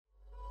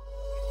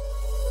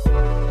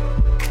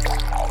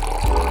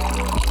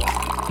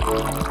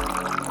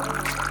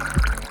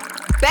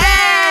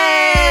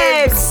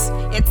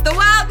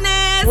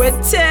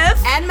with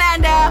Tiff and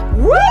Manda.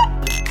 Whoop!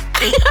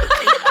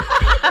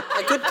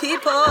 The good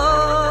people.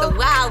 The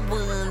wild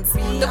ones.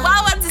 The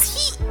wild ones is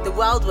heat. The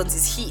wild ones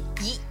is heat.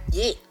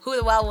 Yeah. Who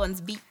the wild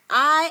ones be?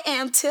 I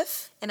am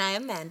Tiff. And I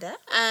am Manda.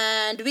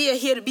 And we are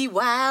here to be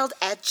wild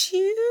at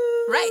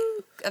you.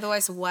 Right.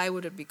 Otherwise, why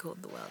would it be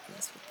called the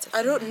wildness?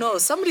 I don't know.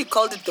 Somebody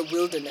called it the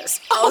wilderness.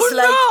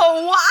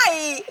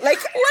 Why? Like,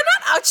 we're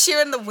not out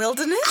here in the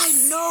wilderness. I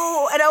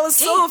know. And I was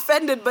so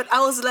offended, but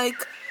I was like,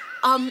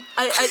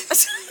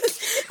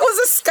 it was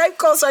a Skype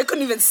call, so I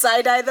couldn't even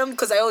side-eye them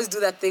because I always do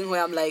that thing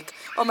where I'm like,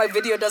 oh, my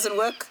video doesn't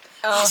work.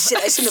 Oh shit,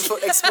 I shouldn't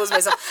have exposed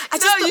myself.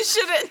 You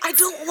shouldn't. I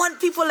don't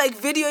want people like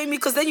videoing me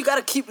because then you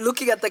gotta keep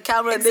looking at the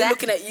camera and they're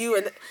looking at you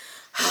and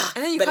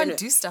then you can't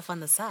do stuff on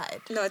the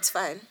side. No, it's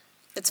fine.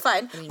 It's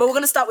fine. But we're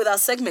gonna start with our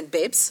segment,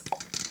 babes.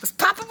 What's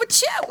popping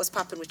with you? What's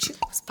popping with you?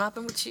 What's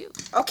popping with you?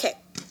 Okay.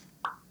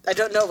 I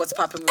don't know what's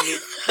popping with me.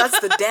 That's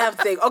the damn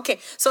thing. Okay,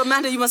 so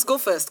Amanda, you must go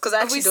first because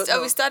I actually don't know.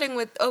 Are we starting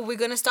with? Oh, we're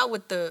gonna start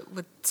with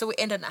so we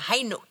end on a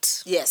high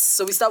note. Yes.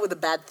 So we start with the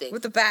bad thing.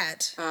 With the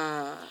bad.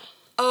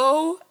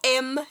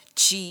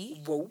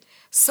 OMG. Whoa.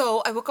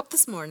 So I woke up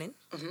this morning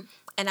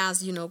and I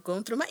was,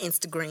 going through my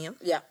Instagram.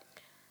 Yeah.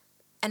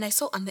 And I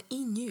saw on the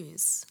E!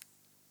 News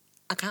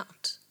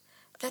account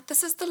that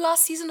this is the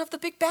last season of The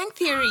Big Bang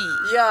Theory.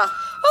 Yeah.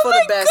 For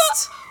the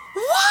best. God.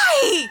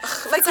 Why?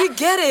 Like, we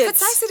get it.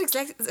 But I said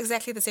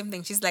exactly the same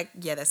thing. She's like,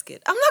 yeah, that's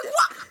good. I'm like,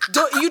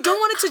 what? You don't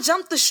want it to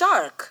jump the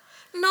shark.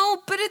 No,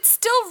 but it's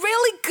still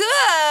really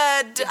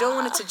good. You don't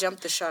want it to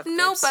jump the shark.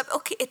 No, babes. but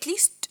okay, at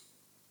least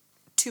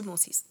 2 more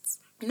seasons.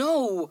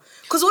 No,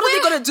 because what are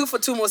they gonna do for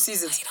 2 more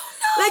seasons? I don't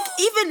know. Like,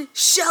 even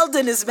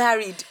Sheldon is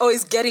married or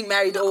is getting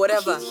married or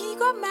whatever. He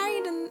got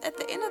married at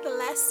the end of the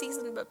last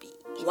season, baby.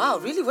 Wow,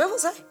 really? Where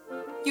was I?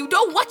 You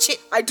don't watch it.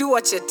 I do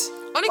watch it.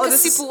 Only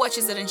because Sipu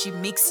watches it and she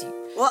makes you.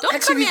 Well, don't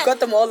actually, we've got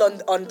them all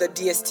on the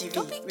DSTV.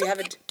 Don't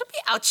be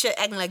out here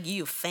acting like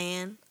you a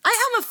fan.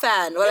 I am a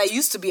fan. Well, I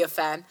used to be a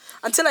fan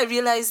until I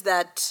realized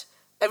that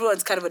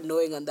everyone's kind of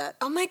annoying on that.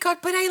 Oh my God,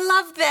 but I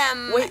love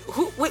them. Wait,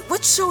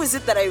 what show is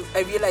it that I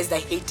realized I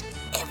hate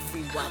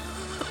everyone?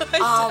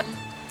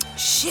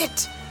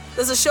 Shit.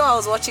 There's a show I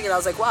was watching and I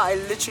was like, wow, I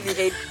literally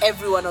hate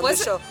everyone on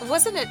this show.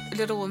 Wasn't it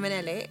Little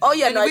Women LA? Oh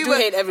yeah, I do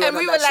hate everyone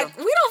on that show. And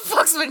we were like, we don't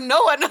fucks with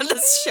no one on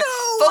this show.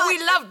 But we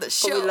love the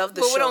show. But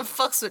we don't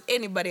fucks with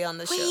anybody on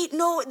the show. Wait,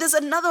 no, there's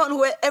another one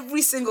where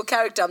every single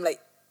character I'm like,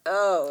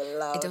 oh,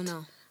 Lord. I don't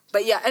know.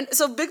 But yeah, and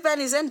so Big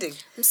Bang is ending.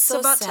 It's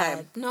about sad.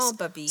 Time. No,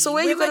 baby. So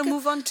where are you going to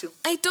move on to?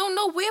 I don't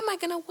know. Where am I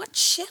going to watch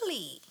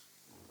Shelly?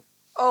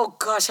 Oh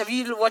gosh, have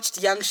you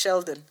watched Young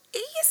Sheldon?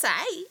 Yes,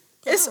 I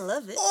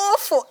love it.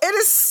 Awful. It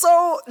is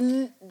so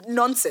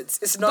nonsense.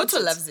 It's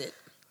nonsense. Boto loves it.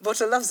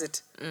 Boto loves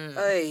it.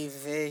 Ay,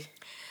 vey.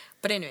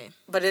 But anyway.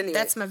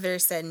 That's my very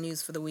sad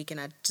news for the week, and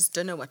I just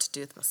don't know what to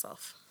do with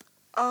myself.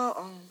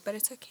 Oh. But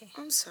it's okay.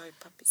 I'm sorry,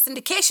 puppy.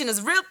 Syndication is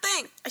a real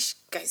thing.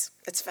 Guys,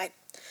 it's fine.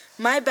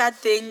 My bad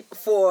thing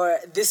for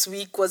this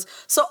week was,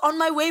 so on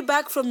my way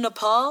back from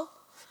Nepal,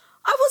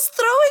 I was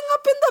throwing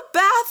up in the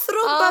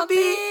bathroom,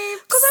 baby.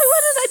 Because I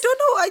went and I don't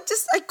know,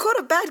 I caught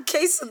a bad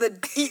case of the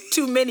eat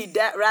too many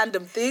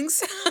random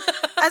things.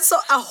 And so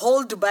a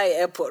whole Dubai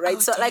airport, right?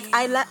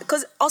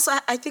 Because also,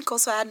 I think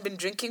also I hadn't been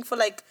drinking for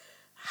like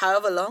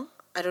however long.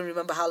 I don't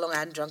remember how long I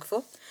hadn't drunk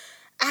for.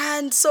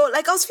 And so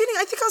I was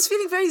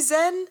feeling very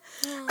zen.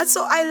 And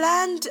so I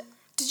land.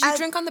 Did you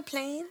drink on the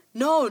plane?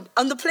 No,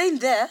 on the plane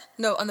there.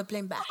 No, on the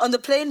plane back. On the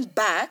plane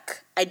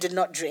back, I did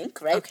not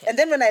drink, right? Okay. And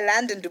then when I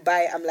land in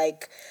Dubai, I'm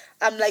like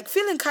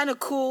feeling kind of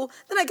cool.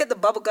 Then I get the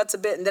bubble guts a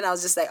bit, and then I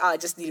was just like, I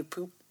just need to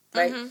poop,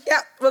 right? Mm-hmm. Yeah,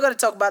 we're gonna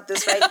talk about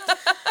this, right?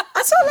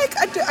 And so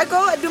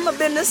I do my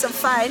business, I'm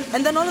fine.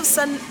 And then all of a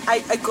sudden,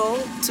 I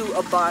go to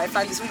a bar. I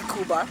find this really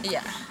cool bar.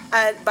 Yeah.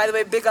 And by the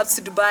way, big ups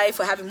to Dubai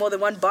for having more than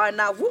one bar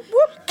now. Whoop,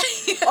 whoop.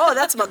 Oh,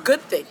 that's my good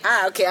thing.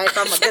 Okay, I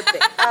found my good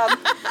thing.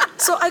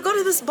 So I go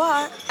to this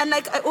bar and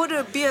I order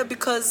a beer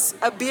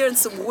and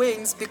some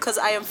wings because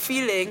I am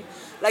feeling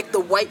like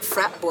the white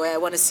frat boy I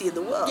want to see in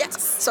the world.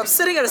 Yes. So I'm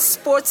sitting at a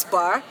sports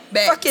bar,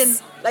 fucking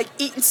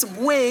eating some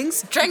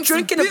wings,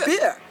 drinking a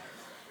beer.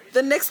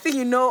 The next thing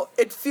you know,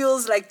 it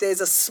feels like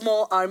there's a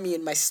small army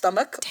in my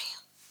stomach.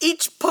 Damn.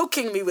 Each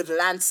poking me with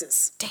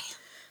lances. Damn.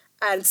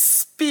 And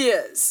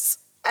spears.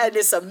 And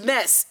it's a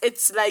mess.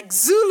 It's like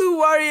Zulu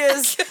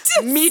warriors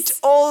meet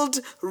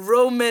old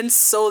Roman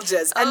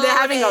soldiers. And they're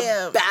having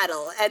a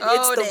battle. And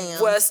it's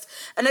the worst.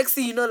 And next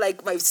thing you know,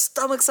 like, my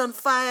stomach's on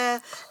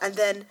fire. And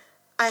then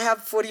I have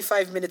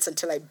 45 minutes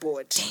until I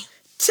board. Damn.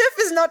 Tiff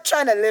is not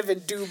trying to live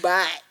in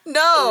Dubai.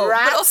 No.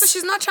 But also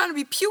she's not trying to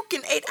be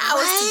puking 8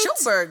 hours to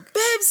Joburg.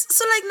 Babes,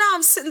 so like now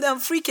I'm sitting there, I'm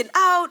freaking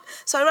out.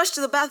 So I rush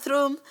to the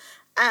bathroom.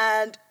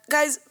 And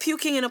guys,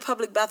 puking in a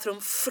public bathroom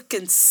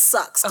freaking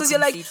sucks. Because you're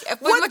like,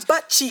 what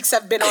butt cheeks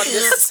have been on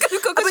this? But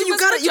you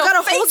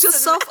gotta hold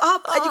yourself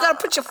up and you gotta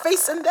put your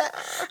face in there.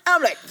 And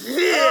I'm like,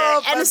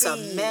 and it's a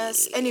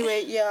mess.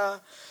 Anyway, yeah.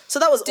 So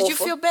that was Did awful. you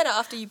feel better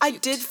after you puked? I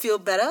did feel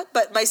better,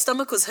 but my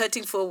stomach was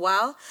hurting for a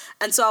while.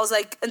 And so I was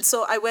like, and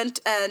so I went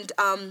and,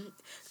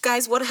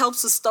 guys, what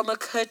helps with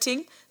stomach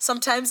hurting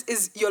sometimes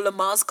is your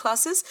Lamaze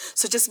classes.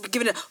 So just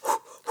giving it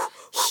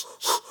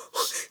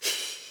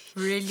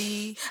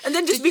Really? and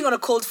then just being on a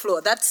cold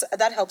floor.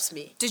 That helps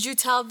me. Did you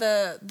tell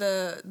the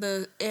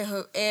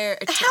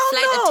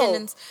flight no.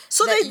 attendants?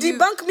 So they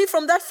debunk me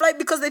from that flight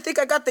because they think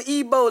I got the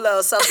Ebola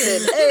or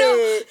something.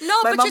 Hey.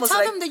 No, My but mom you was tell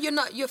like, them that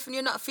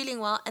you're not feeling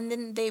well, and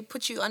then they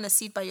put you on a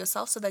seat by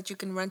yourself so that you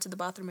can run to the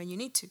bathroom when you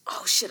need to.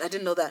 oh shit, I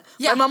didn't know that.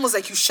 Yeah. My mom was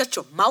like, you shut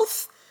your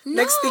mouth.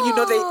 Next thing you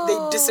know, they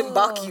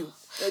disembark you.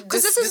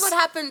 Because this is what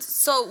happened.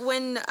 So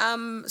when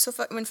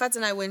when Fats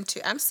and I went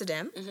to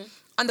Amsterdam,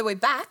 on the way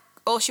back,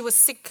 she was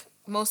sick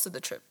most of the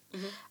trip.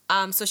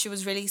 So she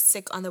was really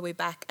sick on the way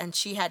back, and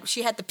she had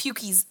the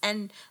pukies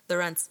and the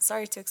runs.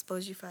 Sorry to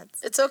expose you, Fats.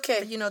 It's okay.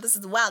 But, you know, this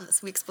is the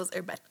wildness. We expose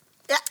everybody.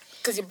 Yeah,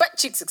 because your butt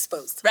cheeks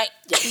exposed. Right.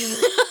 Yeah.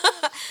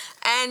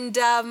 And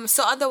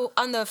so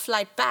on the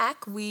flight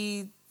back,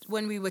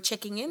 when we were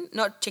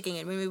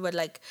when we were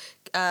like,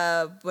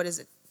 what is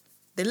it?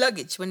 The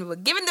luggage. When we were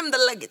giving them the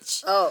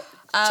luggage. Oh,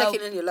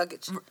 checking in your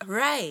luggage.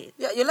 Right.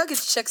 Yeah, your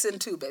luggage checks in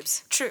too,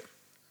 babes. True.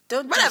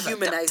 Don't Whatever.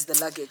 dehumanize the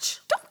luggage.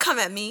 Don't come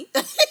at me.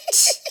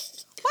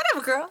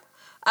 Whatever, girl.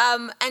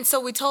 And so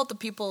we told the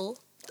people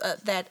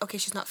that, okay,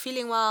 she's not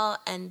feeling well,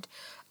 and,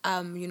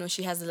 you know,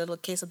 she has a little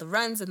case of the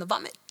runs and the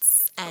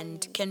vomits,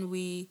 and can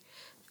we,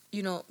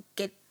 you know,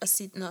 get a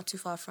seat not too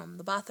far from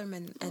the bathroom?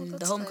 And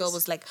the homegirl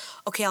was like,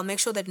 okay, I'll make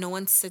sure that no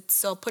one sits.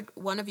 So I'll put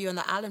one of you on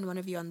the aisle and one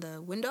of you on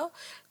the window,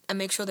 and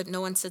make sure that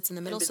no one sits in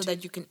the middle so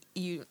that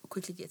you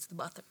quickly get to the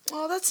bathroom.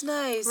 Oh, that's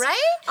nice. Right?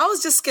 I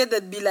was just scared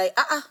that'd be like,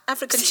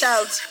 African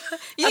child.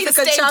 You need to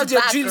African stay child, in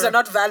your the dreams bathroom.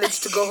 are not valid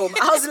to go home.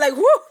 I was like,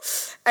 whoo.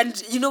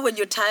 And you know when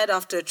you're tired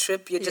after a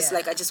trip, you're just Yeah.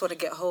 like, I just want to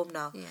get home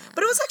now. Yeah.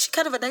 But it was actually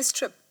kind of a nice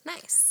trip.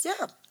 Nice.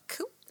 Yeah.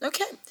 Cool.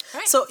 Okay.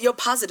 Right. So your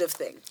positive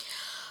thing.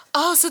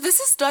 Oh, so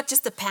this is not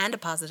just a panda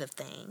positive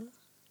thing.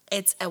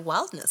 It's a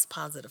wildness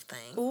positive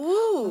thing.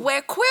 Ooh.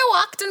 Where Queer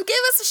Walk didn't give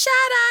us a shout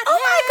out. Oh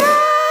my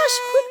gosh.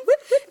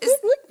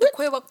 The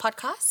Queer Walk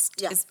podcast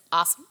is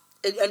awesome.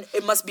 And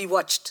it must be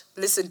watched,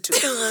 listened to.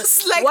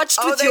 It's like, watched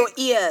with your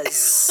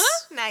ears.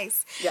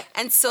 Nice. Yeah.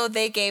 And so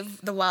they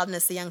gave the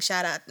Wildness a young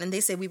shout out, and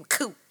they said we were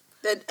cool.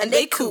 And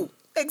they cool.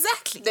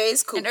 Exactly. They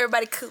is cool. And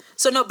everybody cool.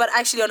 So no, but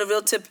actually on a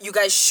real tip, you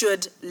guys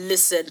should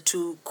listen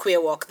to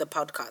Queer Walk, the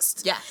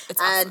podcast. Yeah, it's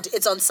and awesome.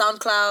 it's on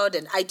SoundCloud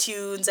and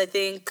iTunes, I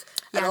think,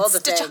 and Yeah, all and the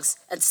Stitcher. things.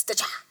 And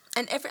Stitcher.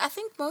 And I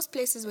think most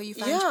places where you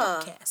find Yeah.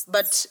 podcasts.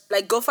 But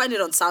like go find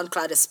it on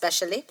SoundCloud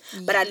especially.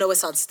 But I know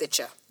it's on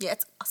Stitcher. Yeah,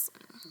 it's awesome.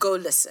 Go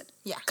listen.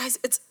 Yeah. Guys,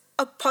 it's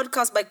a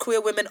podcast by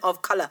queer women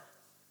of color.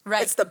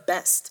 Right. It's the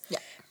best. Yeah.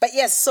 But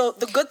yes, so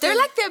the good thing... They're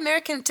like the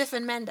American Tiff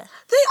and Manda.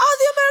 They are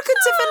the American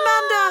Tiff and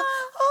Manda.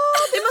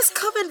 Oh, they must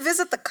come and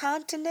visit the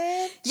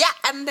continent. Yeah,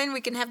 and then we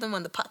can have them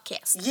on the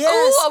podcast. Yes.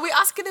 Oh, are we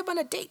asking them on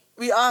a date?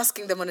 We are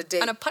asking them on a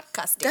date. On a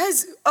podcast date?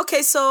 Guys,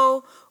 okay,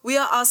 so we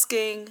are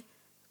asking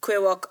Queer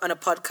Walk on a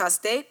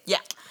podcast date. Yeah.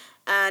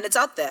 And it's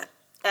out there.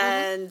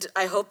 And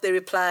I hope they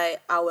reply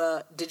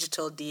our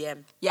digital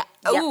DM. Yeah.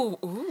 Yeah. Ooh,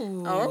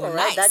 All right,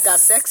 nice. that got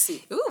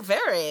sexy. Ooh,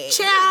 very.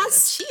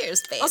 Cheers.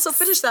 Cheers, babe. Also,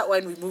 finish that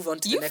wine. We move on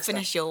to you the next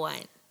finish your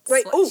wine. one.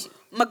 Wait, Swatch. oh,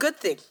 my good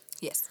thing.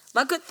 Yes.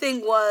 My good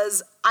thing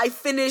was I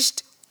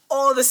finished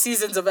all the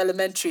seasons of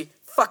Elementary.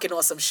 Fucking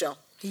awesome show.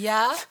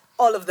 Yeah?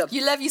 All of them.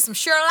 You love you some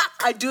Sherlock?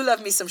 I do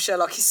love me some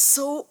Sherlock. He's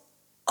so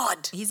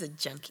odd. He's a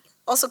junkie.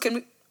 Also, can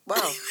we... Wow.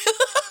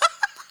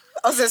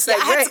 I was just Yeah,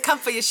 like, I had great. to come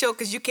for your show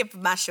because you came for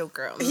my show,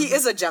 girl. He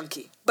is a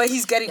junkie, but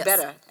he's getting Yes.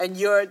 better. And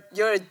you're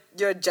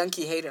a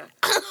junkie hater.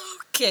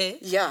 Okay.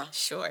 Yeah.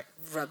 Sure.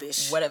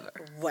 Rubbish.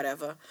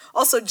 Whatever.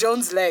 Also,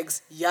 Joan's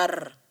legs.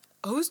 Yarr.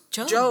 Who's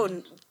Joan?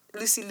 Joan.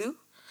 Lucy Liu.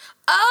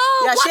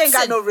 Oh, Yeah, she ain't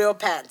got Watson. no real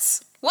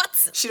pants.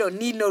 Watson. She don't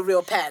need no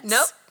real pants.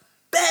 Nope.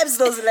 Babs,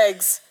 those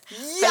legs. Her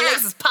Yeah.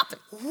 legs is popping.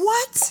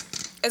 What?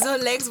 As her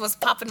legs was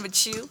popping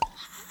with you.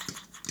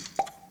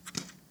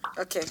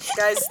 Okay,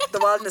 guys, the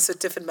Wildness with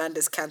Tiff and Manda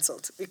is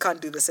cancelled. We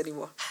can't do this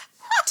anymore.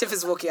 Tiff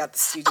is walking out the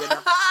studio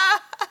now.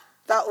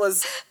 That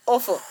was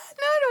awful.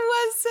 No,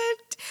 it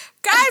wasn't.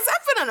 Guys,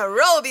 I've been on a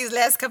roll these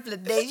last couple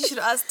of days. You should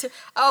ask to.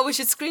 Oh, we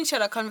should screenshot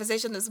our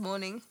conversation this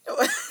morning.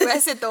 Where I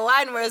said the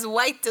wine were as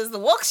white as the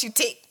walks you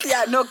take.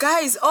 Yeah, no,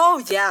 guys.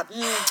 Oh, yeah. Guys,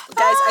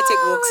 I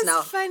take walks it's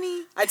now.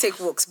 Funny. I take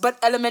walks. But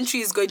Elementary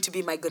is going to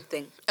be my good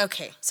thing.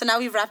 Okay. So now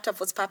we've wrapped up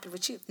what's popping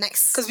with you.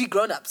 Nice. Because we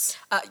grown-ups.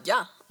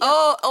 Yeah.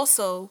 Oh,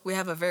 also, we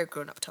have a very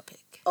grown-up topic.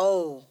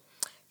 Oh.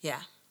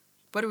 Yeah.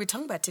 What are we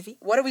talking about, Tiffy?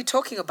 What are we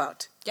talking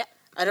about? Yeah.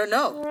 I don't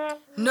know.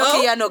 No.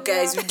 Okay, yeah, no,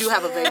 guys, we do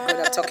have a very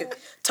grown-up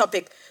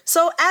topic.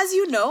 So, as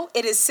you know,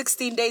 it is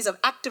 16 days of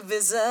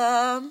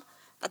activism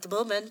at the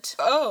moment.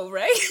 Oh,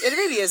 right. It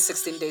really is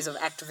 16 days of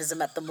activism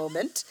at the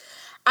moment.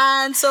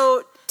 And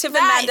so, Tiff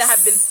and Nice. Manda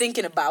have been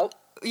thinking about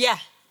Yeah.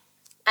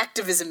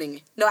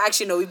 activisming. No,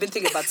 actually, no, we've been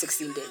thinking about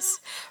 16 days.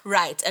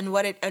 Right. And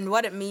what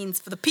it means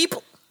for the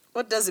people.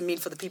 What does it mean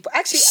for the people?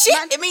 Actually,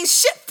 Shit. It means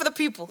shit for the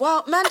people.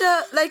 Well,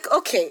 Amanda,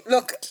 okay,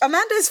 look,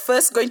 Amanda is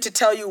first going to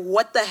tell you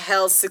what the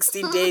hell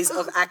 16 Days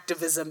of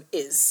Activism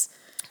is.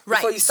 Right.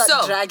 Before you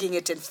start dragging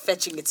it and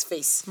fetching its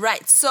face.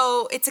 Right.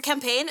 So it's a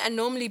campaign, and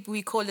normally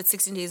we call it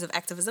 16 Days of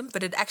Activism,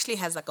 but it actually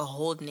has like a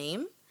whole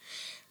name.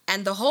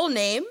 And the whole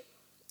name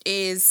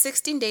is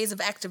 16 Days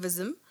of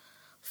Activism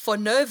for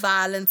No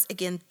Violence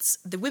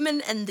Against the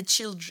Women and the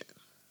Children.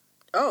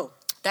 Oh.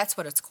 That's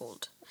what it's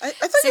called. I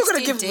thought you were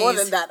going to give more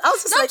than that. I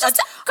was just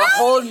a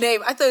whole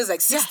name. I thought it was like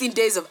 16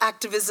 Days of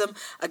Activism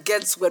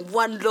against when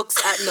one looks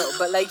at... No,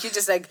 but like you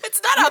just like... It's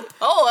not a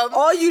poem.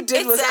 All you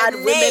did was add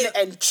women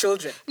and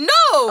children. No.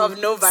 Of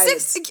no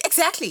violence.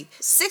 Exactly.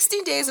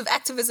 16 Days of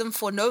Activism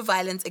for No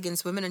Violence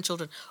Against Women and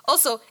Children.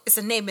 Also, it's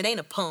a name. It ain't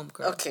a poem,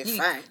 girl. Okay,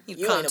 fine.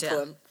 You can't ain't a tell.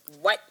 poem.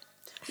 What?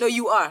 No,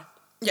 you are.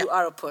 Yeah. You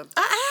are a poem.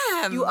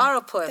 I am. You are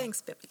a poem.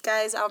 Thanks, baby.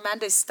 Guys, our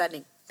Amanda is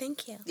stunning.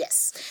 Thank you.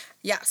 Yes.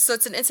 Yeah, so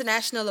it's an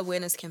international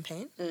awareness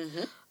campaign,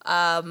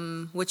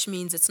 which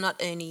means it's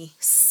not only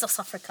South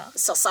Africa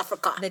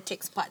that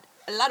takes part.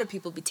 A lot of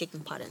people be taking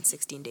part in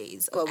 16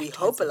 days. Well, we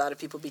hope a lot of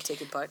people be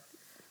taking part.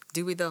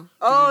 Do we though?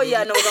 Oh,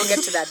 yeah, no, we're going to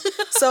get to that.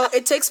 So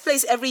it takes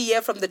place every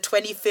year from the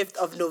 25th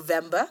of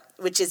November,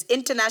 which is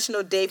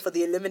International Day for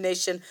the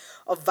Elimination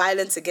of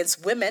Violence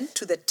Against Women,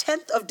 to the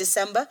 10th of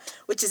December,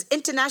 which is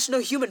International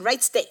Human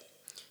Rights Day.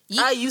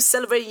 Yeah. Are you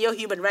celebrating your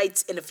human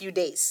rights in a few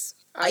days?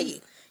 Are you?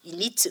 You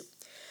need to.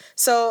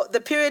 So the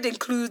period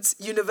includes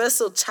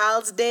Universal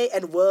Child's Day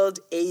and World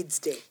AIDS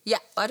Day. Yeah,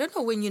 I don't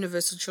know when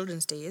Universal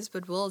Children's Day is,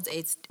 but World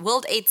AIDS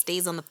Day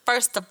is on the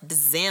 1st of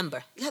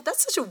December. Yeah,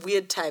 that's such a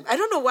weird time. I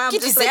don't know why I'm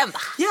Kid just December.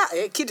 like...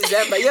 Yeah, Kid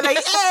December. You're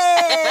like,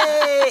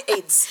 hey,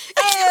 AIDS.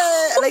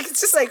 Hey. Like, it's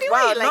just like,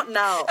 wow, not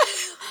now.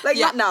 Like,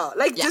 not now.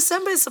 Like,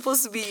 December is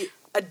supposed to be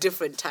a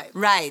different time.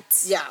 Right.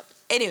 Yeah.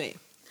 Anyway.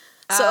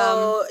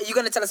 So, you're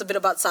going to tell us a bit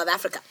about South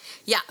Africa.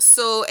 Yeah,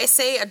 so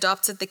SA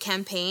adopted the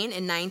campaign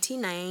in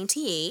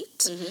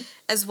 1998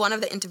 as one of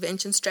the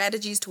intervention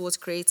strategies towards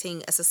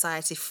creating a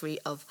society free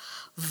of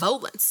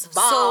violence.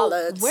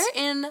 So, we're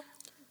in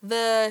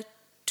the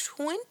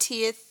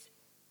 20th...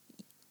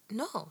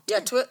 No.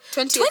 Yeah,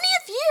 20th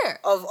year.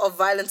 Of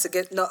violence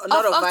against... No,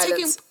 not of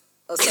violence.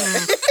 Of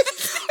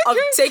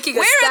taking a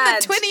we're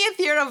stand. We're in the 20th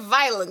year of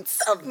violence.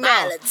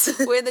 Violence.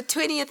 We're in the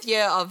 20th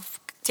year of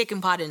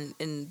taking part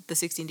in the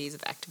 16 Days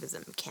of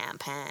Activism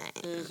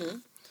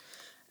campaign.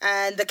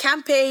 And the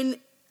campaign,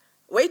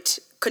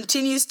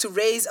 continues to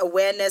raise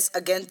awareness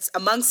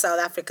among South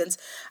Africans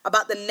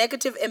about the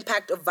negative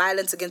impact of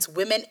violence against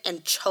women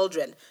and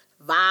children.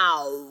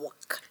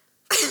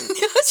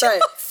 Sorry,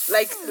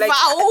 like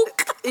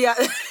yeah.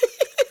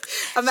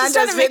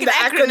 Amanda's made the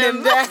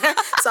acronym there,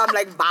 so I'm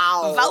like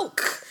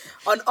VAUC.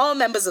 On all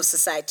members of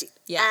society.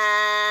 Yeah.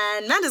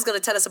 And Amanda's going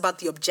to tell us about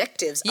the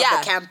objectives of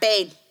the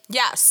campaign.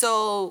 Yeah,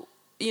 so,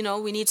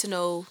 we need to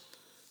know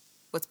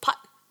what's pot.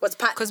 What's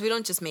pot? Because we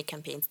don't just make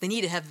campaigns. They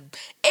need to have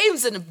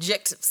aims and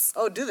objectives.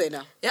 Oh, do they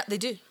now? Yeah, they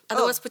do.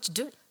 Otherwise, what you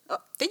doing? Oh.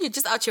 Then you're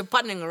just out here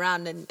partnering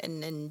around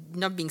and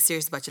not being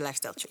serious about your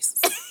lifestyle choices.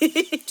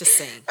 Just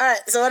saying. All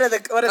right, so what are the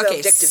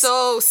objectives?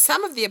 So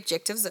some of the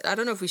objectives, I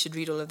don't know if we should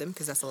read all of them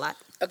because that's a lot.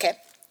 Okay.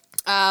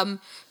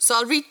 So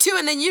I'll read 2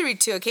 and then you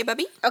read 2, okay,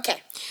 Bubby?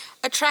 Okay.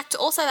 Attract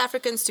all South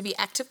Africans to be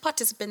active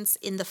participants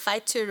in the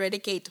fight to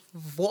eradicate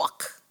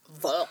VAUC.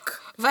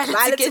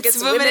 Violence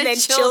against women and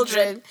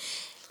children.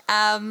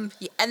 And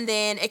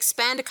then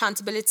expand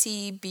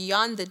accountability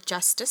beyond the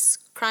justice,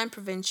 crime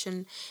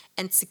prevention,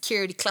 and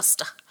security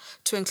cluster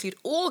to include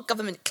all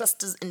government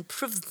clusters and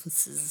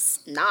provinces.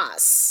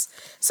 Nice.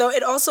 So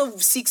it also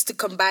seeks to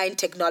combine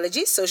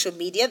technology, social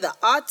media, the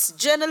arts,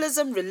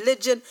 journalism,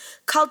 religion,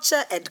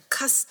 culture, and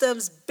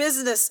customs,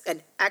 business,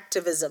 and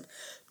activism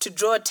to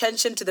draw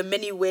attention to the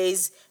many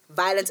ways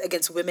violence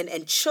against women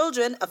and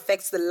children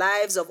affects the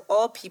lives of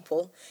all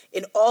people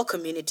in all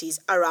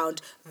communities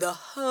around the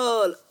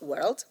whole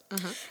world.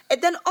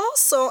 It then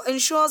also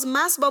ensures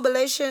mass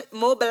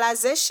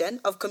mobilization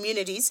of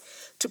communities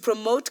to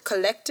promote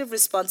collective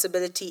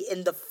responsibility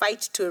in the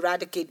fight to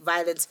eradicate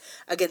violence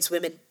against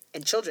women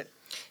and children.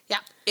 Yeah,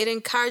 it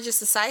encourages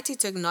society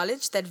to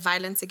acknowledge that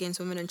violence against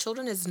women and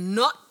children is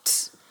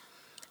not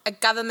a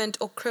government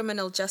or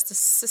criminal justice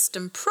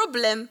system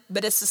problem,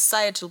 but a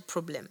societal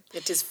problem.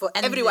 It is for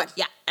everyone.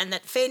 And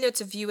that failure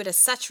to view it as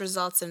such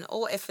results in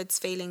all efforts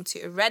failing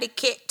to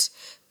eradicate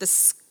the...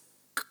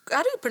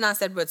 how do you pronounce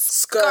that word?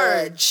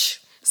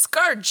 Scourge.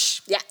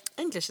 Scourge. Yeah.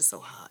 English is so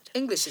hard.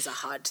 English is a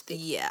hard thing.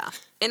 Yeah.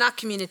 In our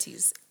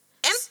communities.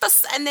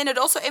 And then it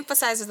also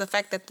emphasizes the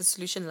fact that the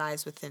solution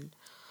lies within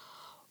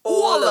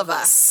all of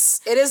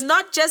us. It is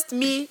not just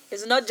me.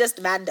 It's not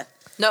just Manda.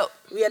 No.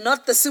 We are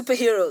not the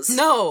superheroes.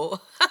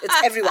 No.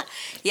 It's everyone.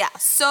 Yeah.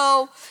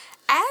 So,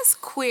 as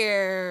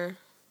queer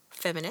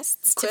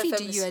feminists, Tiffy,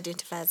 do you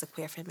identify as a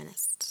queer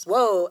feminist?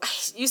 Whoa.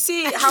 You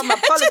see how my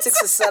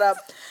politics is set up.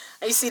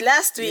 And you see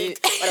last week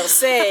what I was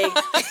saying.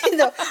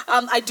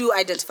 I do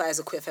identify as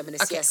a queer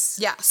feminist, yes.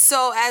 Yeah.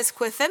 So, as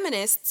queer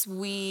feminists,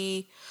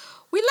 we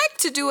like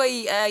to do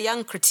a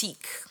young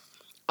critique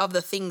of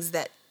the things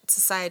that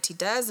society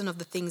does and of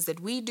the things that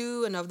we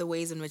do and of the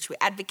ways in which we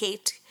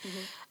advocate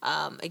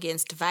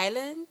against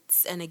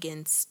violence and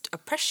against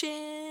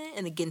oppression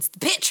and against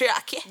the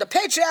patriarchy. The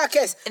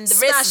patriarchy. And the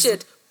smash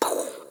it.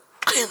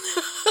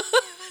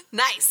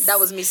 Nice. That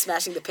was me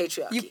smashing the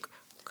patriarchy.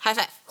 High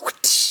five.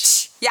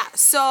 Yeah,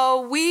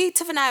 so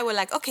Tiff and I were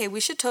like, okay,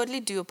 we should totally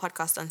do a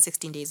podcast on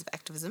 16 Days of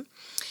Activism.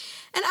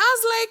 And I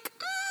was like,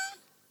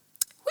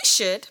 we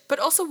should, but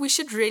also we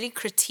should really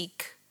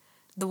critique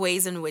the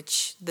ways in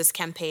which this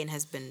campaign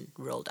has been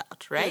rolled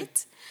out,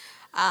 right?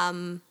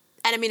 And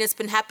I mean, it's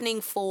been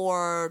happening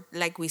for,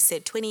 like we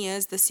said, 20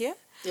 years this year.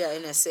 Yeah,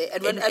 in SA.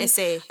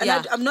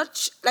 I'm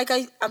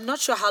not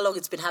sure how long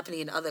it's been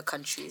happening in other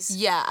countries.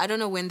 Yeah, I don't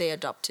know when they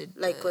adopted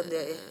when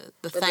they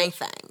the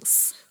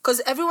things.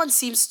 Because everyone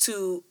seems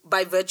to,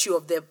 by virtue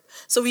of their...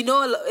 So we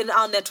know in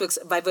our networks,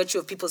 by virtue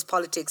of people's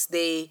politics,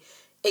 they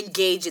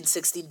engage in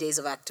 16 Days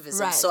of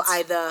Activism. Right. So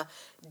either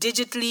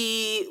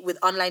digitally with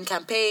online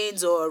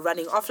campaigns or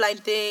running offline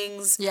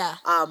things,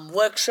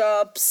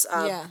 workshops,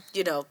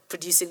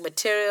 producing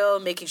material,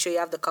 making sure you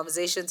have the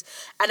conversations.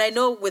 And I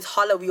know with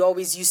Holla, we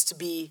always used to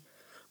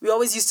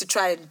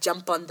try and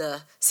jump on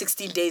the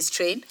 16 days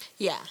train.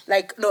 Yeah.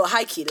 Like, no,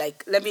 high key.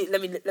 Like, let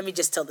me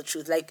just tell the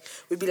truth. Like,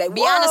 we'd be like,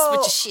 be honest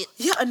with your shit.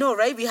 Yeah, I know,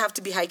 right? We have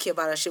to be high key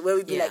about our shit. Where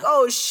we'd be like,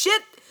 oh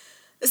shit,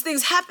 this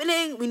thing's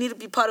happening. We need to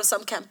be part of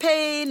some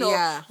campaign,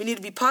 or we need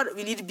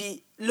to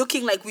be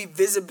looking like we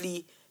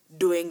visibly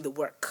doing the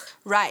work.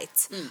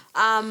 Right.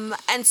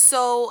 And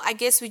so I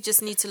guess we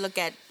just need to look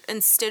at,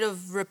 instead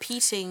of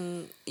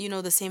repeating,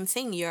 the same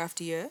thing year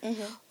after year,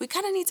 we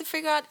kind of need to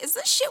figure out, is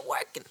this shit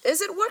working?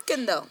 Is it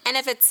working though? And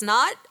if it's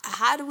not,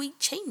 how do we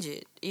change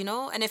it?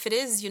 And if it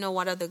is,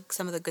 what are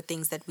some of the good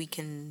things that we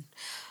can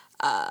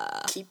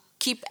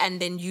keep and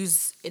then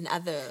use in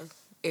other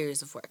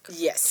areas of work?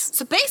 Yes.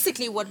 So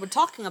basically what we're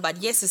talking about,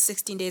 yes, is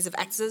 16 Days of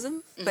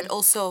Activism, but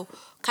also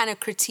kind of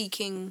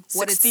critiquing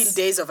what 16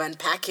 Days of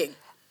Unpacking.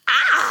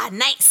 Ah,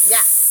 nice.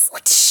 Yes.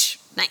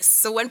 Nice.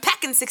 So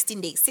unpacking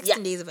 16 days,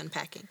 16 days of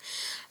unpacking.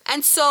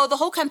 And so the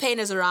whole campaign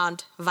is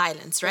around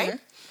violence, right?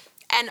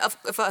 And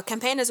if a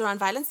campaign is around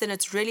violence, then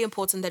it's really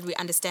important that we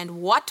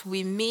understand what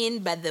we mean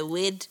by the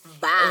word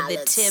violence. Or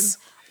the term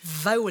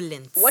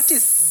violence. What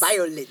is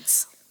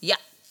violence? Yeah.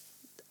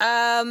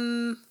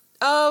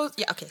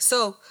 Okay.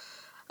 So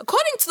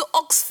according to the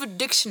Oxford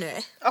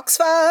Dictionary,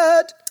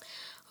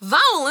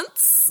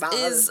 Violence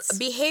is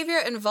behavior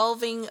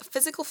involving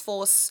physical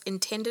force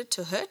intended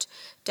to hurt,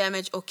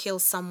 damage, or kill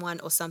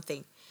someone or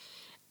something.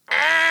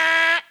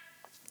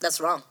 That's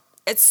wrong.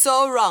 It's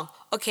so wrong.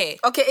 Okay,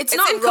 it's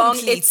not incomplete. Wrong.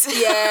 It's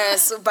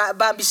yes.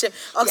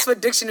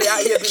 Oxford Dictionary out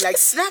here be like,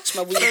 snatch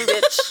my weed,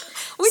 bitch.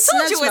 We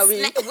told you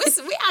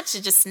we actually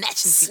just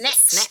snatching people.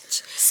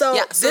 Snatch. So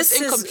this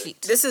is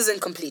incomplete. This is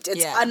incomplete.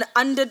 It's an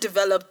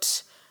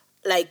underdeveloped,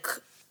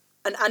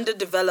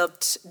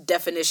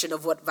 definition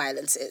of what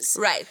violence is.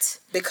 Right.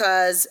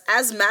 Because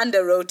as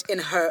Manda wrote in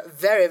her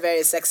very,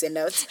 very sexy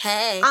notes,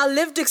 our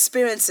lived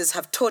experiences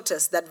have taught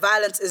us that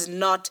violence is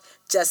not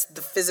just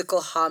the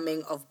physical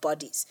harming of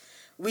bodies.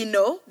 We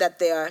know that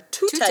there are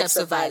two types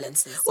of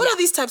violence. What are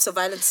these types of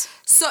violence?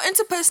 So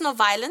interpersonal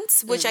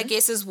violence, which I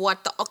guess is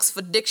what the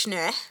Oxford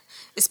Dictionary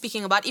is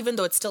speaking about, even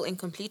though it's still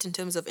incomplete in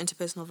terms of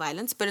interpersonal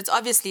violence, but it's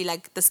obviously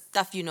like the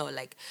stuff,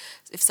 like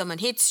if someone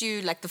hits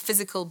you, like the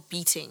physical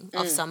beating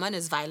of someone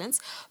is violence,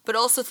 but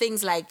also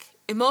things like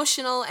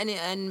emotional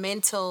and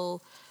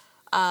mental,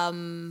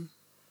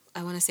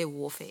 I want to say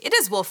warfare. It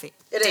is warfare.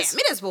 It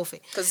is warfare.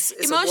 Because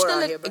it's emotional, a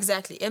war out here,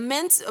 exactly.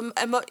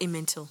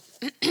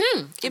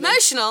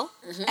 Emotional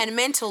and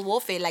mental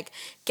warfare, like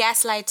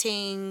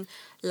gaslighting,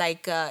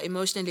 like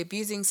emotionally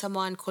abusing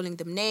someone, calling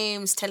them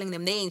names, telling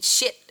them they ain't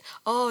shit.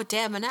 Oh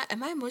damn!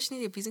 Am I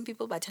emotionally abusing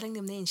people by telling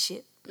them they ain't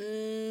shit?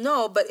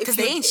 No, but because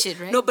they ain't shit,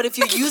 right? No, but if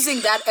you're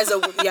using that as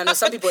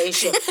some people ain't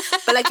shit.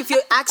 But like if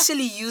you're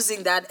actually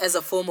using that as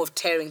a form of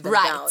tearing them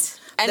down,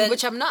 and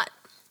which I'm not.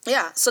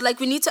 Yeah, so like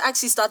we need to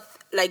actually start,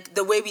 like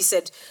the way we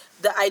said,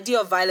 the idea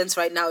of violence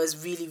right now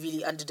is really,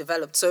 really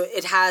underdeveloped. So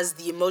it has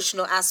the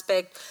emotional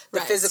aspect, the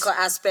physical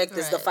aspect,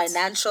 there's the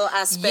financial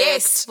aspect.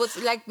 Yes, with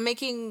like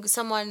making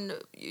someone,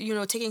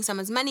 taking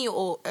someone's money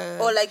or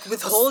like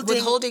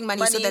withholding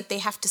money so that they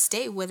have to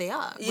stay where they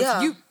are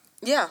with you.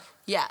 Yeah.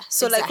 Yeah.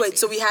 So exactly.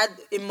 So we had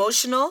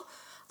emotional,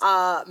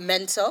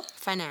 mental,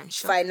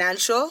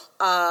 financial,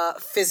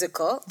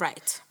 physical,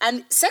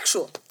 and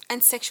sexual.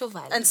 And sexual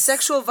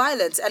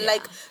violence. And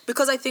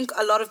because I think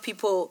a lot of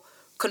people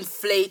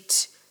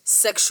conflate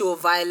sexual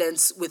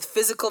violence with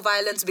physical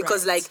violence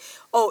because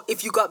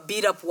if you got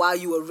beat up while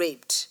you were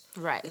raped,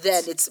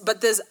 then but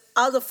there's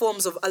other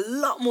forms of a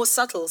lot more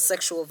subtle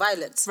sexual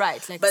violence.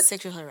 Like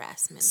sexual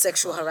harassment.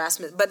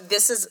 Harassment. But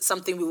this is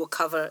something we will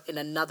cover in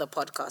another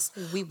podcast.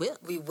 We will.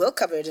 We will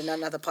cover it in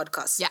another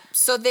podcast. Yeah.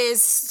 So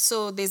there's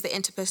the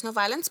interpersonal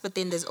violence, but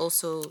then there's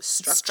also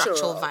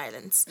structural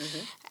violence.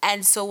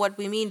 And so what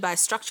we mean by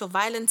structural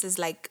violence is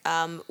like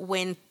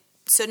when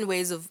certain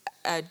ways of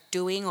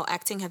doing or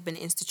acting have been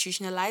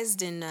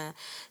institutionalized in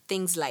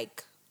things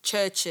like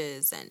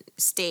churches and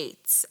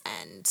states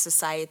and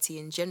society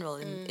in general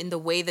in the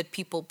way that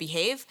people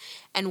behave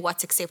and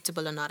what's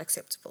acceptable and not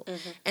acceptable.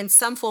 And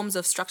some forms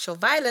of structural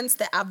violence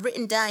that I've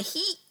written down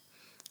here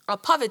are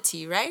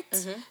poverty, right?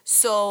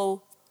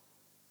 So,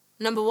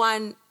 number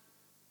one,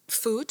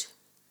 food,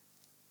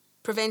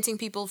 preventing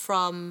people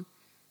from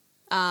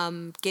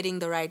getting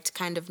the right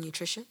kind of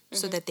nutrition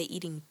so that they're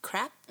eating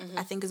crap,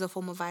 I think is a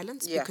form of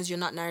violence because you're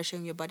not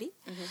nourishing your body.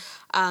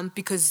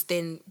 Because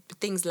then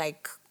things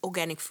like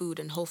organic food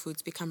and whole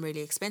foods become really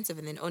expensive,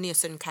 and then only a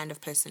certain kind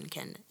of person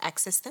can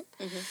access them.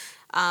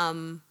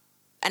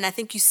 And I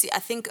think I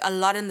think a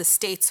lot in the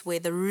States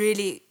where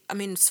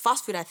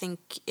fast food I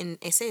think in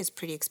SA is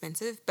pretty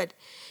expensive, but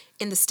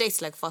in the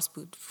States, like fast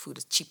food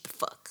is cheap as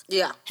fuck.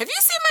 Yeah. Have you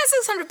seen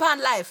my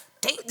 £600 life?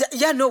 Dang.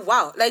 Yeah, no,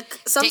 wow. Like,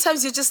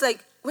 sometimes you're just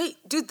like, wait,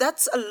 dude,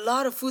 that's a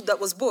lot of food that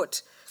was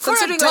bought. For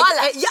considering, $1.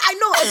 Like, yeah, I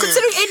know.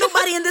 Considering ain't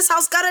nobody in this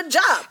house got a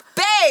job.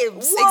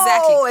 Babes. Whoa.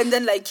 Exactly. And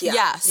then, like,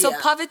 yeah. So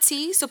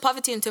poverty. So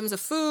poverty in terms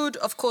of food.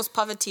 Of course,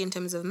 poverty in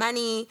terms of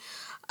money.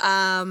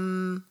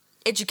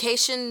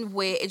 Education,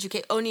 where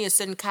only a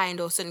certain kind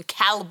or certain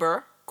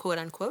caliber, quote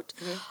unquote,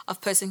 of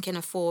person can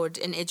afford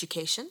an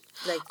education.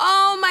 Like,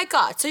 oh my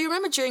God. So you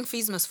remember during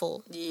Fees Must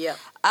Fall? Yeah.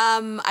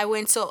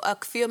 So a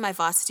few of my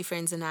varsity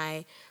friends and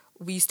I,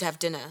 we used to have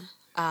dinner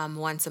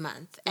once a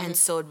month. And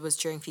so it was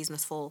during Fees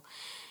Must Fall.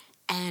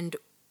 And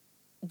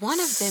one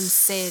of them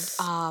said,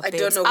 I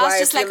don't know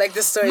why I feel like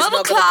this story is not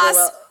going to go middle class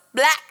well.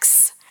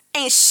 blacks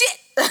ain't shit.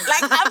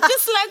 Like, I'm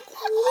just like,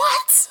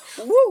 what?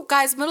 Woo.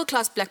 Guys, middle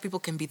class black people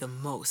can be the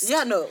most.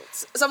 Yeah, no.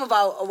 Some of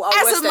our As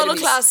worst a middle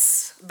enemies,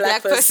 class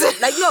black person.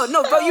 Like,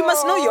 no, bro, you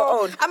must know your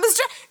own.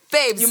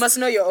 Babes. You must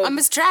know your own. I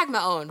must drag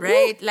my own,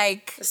 right? Woo.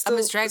 Like, I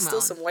must drag my own.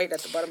 There's still some white at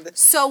the bottom there.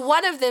 So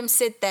one of them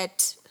said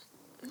that,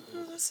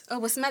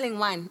 we're smelling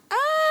wine.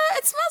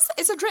 It smells,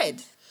 it's a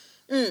dread.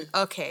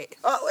 Okay.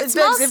 Oh, it babes,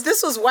 smells, if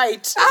this was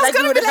white, like,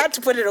 we would have had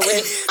to put it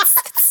away.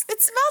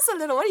 it smells a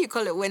little, what do you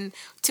call it when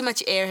too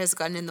much air has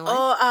gotten in the wine?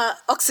 Oh,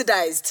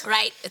 oxidized.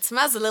 Right. It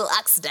smells a little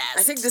oxidized.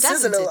 I think this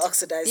is a little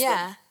oxidized.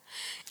 Yeah.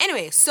 Then.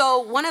 Anyway, so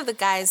one of the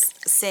guys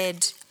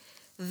said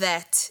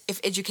that if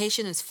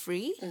education is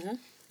free,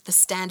 the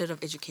standard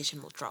of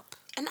education will drop.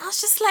 And I was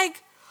just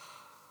like,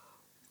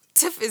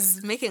 Tiff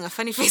is making a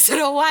funny face at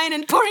her wine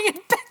and pouring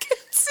it back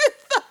into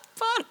the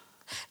bottle.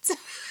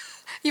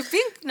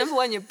 Number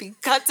one, you're being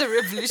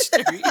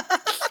counter-revolutionary.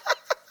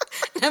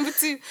 Number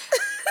two,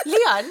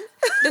 Leon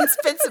then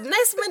spent some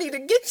nice money to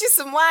get you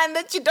some wine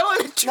that you don't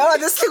want to drink. No,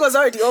 this thing was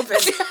already open.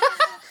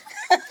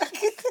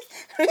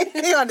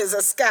 Leon is a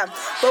scam.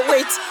 But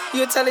wait,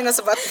 you're telling us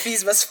about the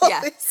Fees Must Fall.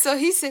 Yeah, so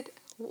he said,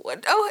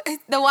 what? Oh,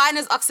 the wine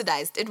is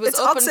oxidized. It was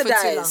open for too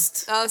long.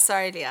 Oh,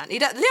 sorry, Leon.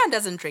 Leon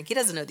doesn't drink. He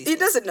doesn't know these things.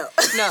 He doesn't know.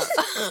 No.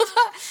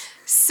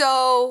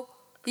 So,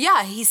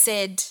 yeah, he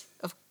said,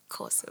 of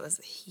course it was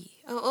a he.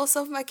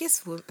 Also, I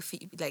guess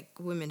like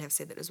women have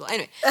said that as well.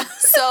 Anyway,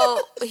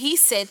 so he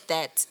said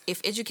that if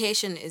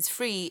education is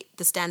free,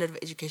 the standard of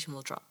education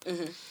will drop,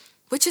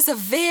 which is a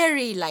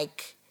very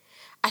like,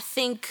 I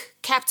think,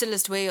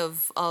 capitalist way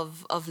of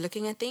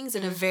looking at things,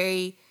 and a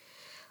very,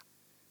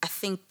 I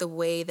think, the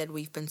way that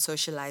we've been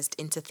socialized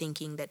into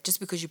thinking that just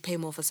because you pay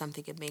more for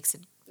something, it makes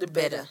it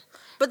better.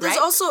 But there's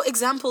right? also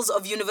examples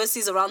of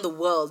universities around the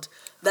world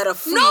that are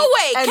free.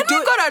 Norway! Can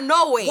we go to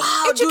Norway?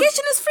 Wow,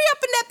 education is free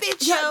up in that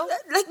bitch, yo.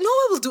 Like,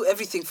 Norway will do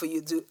everything for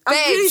you, dude.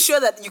 I'm pretty sure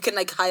that you can,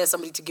 like, hire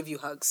somebody to give you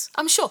hugs.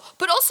 I'm sure.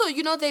 But also,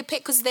 they pay,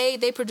 because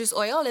they produce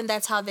oil, and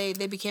that's how they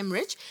became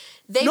rich.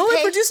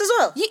 Norway produces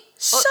oil? Yeah.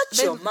 Shut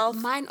your mouth.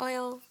 Mine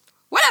oil.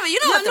 Whatever, you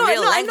know what the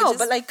real language is. I know,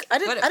 but, like, I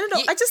don't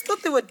know. I just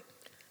thought they were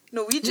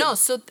Norwegian. No,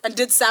 and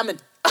did salmon.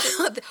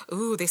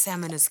 Ooh, the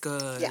salmon is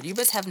good. Yeah. You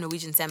must have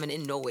Norwegian salmon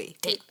in Norway.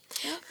 Damn.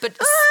 But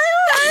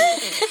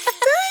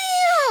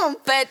damn.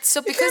 But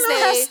so because they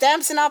have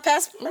stamps in our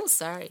passport. Oh,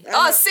 sorry.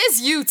 It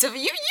says you.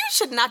 You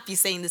should not be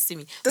saying this to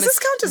me. Does this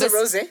count as a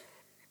rosé?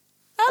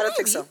 I don't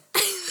think so.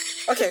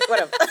 Okay,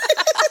 whatever.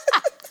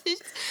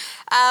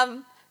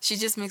 She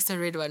just mixed a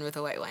red wine with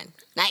a white wine.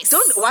 Nice.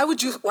 Why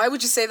would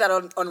you say that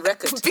on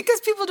record?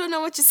 Because people don't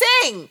know what you're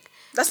saying.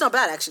 That's not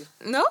bad, actually.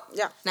 No?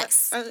 Yeah.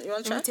 Nice. You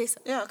want to try? Let me taste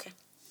it. Yeah, okay.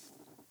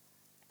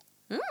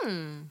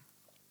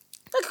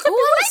 Like it could be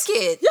worse. I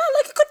like it. Yeah,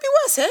 like it could be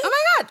worse, hey? Oh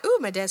my God. Ooh,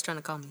 my dad's trying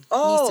to call me. He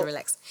needs to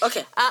relax.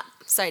 Okay.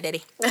 Sorry,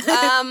 Daddy.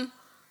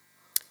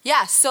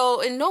 Yeah,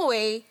 so in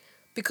Norway,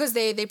 because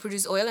they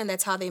produce oil and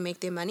that's how they make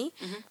their money,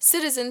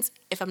 citizens,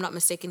 if I'm not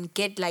mistaken,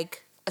 get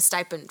like a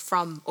stipend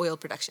from oil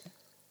production.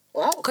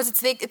 Wow. Because it's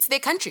their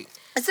country.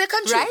 It's their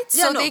country. Right?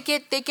 Yeah, so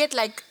they get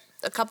like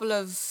a couple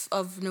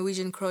of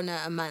Norwegian kroner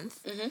a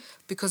month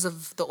because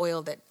of the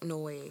oil that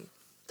Norway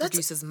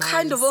produces. That's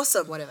kind of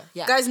awesome. Whatever.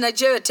 Yeah. Guys,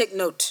 Nigeria, take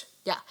note.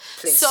 Yeah.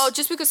 Please. So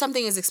just because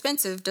something is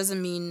expensive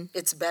doesn't mean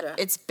it's better.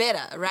 It's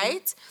better,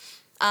 right?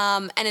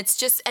 And it's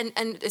just and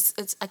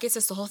it's I guess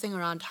it's the whole thing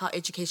around how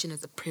education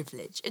is a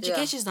privilege.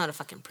 Education is not a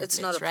fucking privilege, it's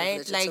not a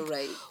right? privilege, Like, it's a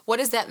right. What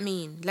does that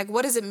mean? Like,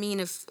 what does it mean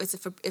if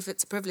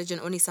it's a privilege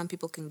and only some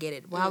people can get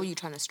it? Well, how are you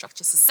trying to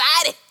structure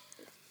society?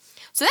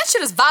 So that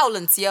shit is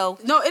violence, yo.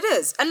 No, it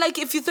is. And like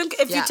if you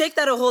take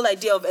that whole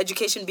idea of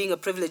education being a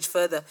privilege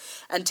further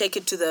and take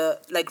it to the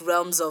like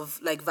realms of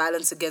like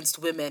violence against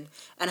women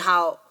and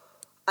how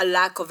a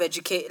lack of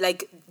education,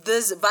 like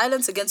there's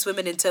violence against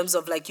women in terms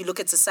of like you look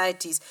at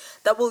societies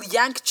that will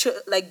yank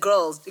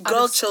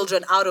girl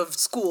children out of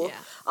school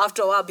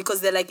after a while because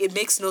they're like it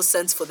makes no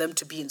sense for them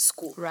to be in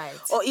school. Right.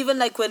 Or even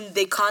like when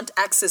they can't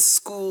access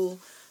school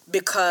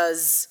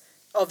because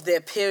of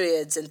their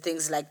periods and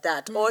things like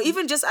that, or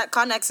even just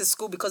can't access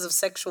school because of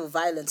sexual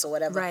violence or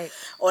whatever, right?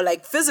 Or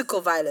like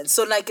physical violence.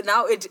 So like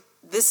now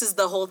this is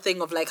the whole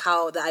thing of like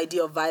how the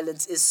idea of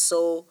violence is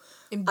so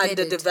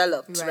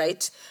underdeveloped,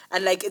 right?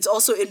 And like it's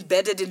also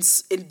embedded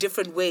in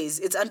different ways.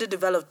 It's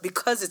underdeveloped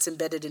because it's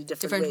embedded in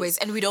different ways,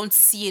 and we don't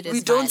see it as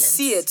we don't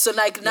see it. So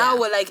like now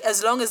we're like,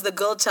 as long as the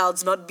girl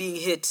child's not being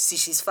hit, see,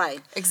 she's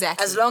fine.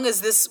 Exactly. As long as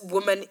this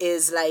woman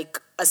is like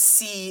a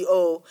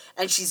CEO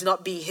and she's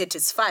not being hit,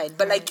 it's fine.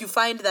 But like you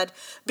find that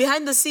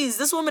behind the scenes,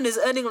 this woman is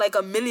earning like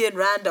R1 million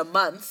a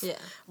month. Yeah.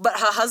 But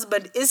her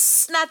husband is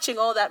snatching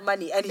all that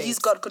money and he's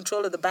got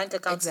control of the bank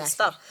accounts and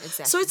stuff.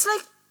 Exactly. So it's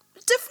like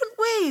different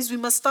ways we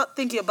must start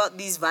thinking about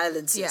these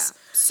violences. Yeah.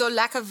 So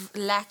lack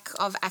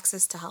of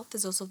access to health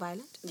is also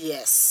violent.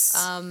 Yes.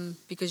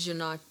 Because you're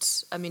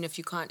not. I mean, if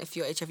you're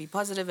HIV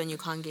positive and you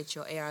can't get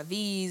your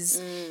ARVs,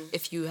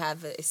 if you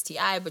have a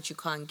STI but you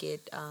can't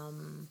get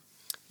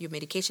your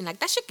medication, like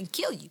that shit can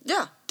kill you.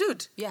 Yeah,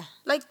 dude. Yeah.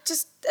 Like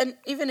and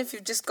even if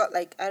you've just got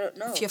like, I don't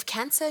know. If you have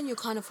cancer and you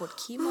can't afford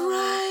chemo.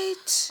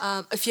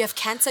 Right. If you have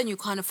cancer and you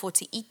can't afford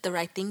to eat the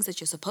right things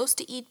that you're supposed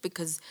to eat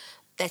because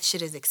that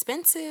shit is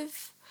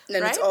expensive.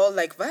 And it's all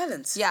like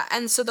violence. Yeah,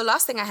 and so the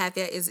last thing I have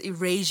here is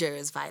erasure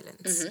is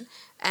violence.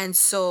 And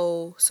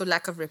so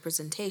lack of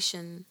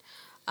representation,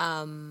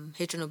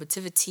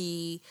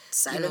 heteronormativity,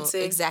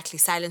 silencing. Exactly,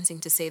 silencing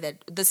to say that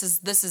this is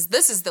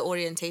the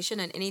orientation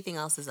and anything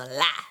else is a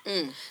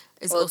lie.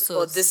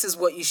 Or this is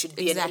what you should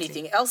be and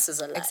anything else is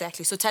a lie.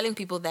 Exactly. So telling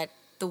people that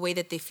the way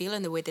that they feel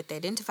and the way that they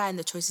identify and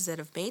the choices that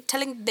have made,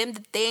 telling them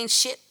that they ain't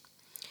shit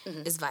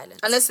is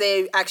violence. Unless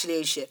they actually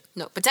ain't shit.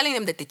 No, but telling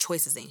them that their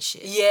choices ain't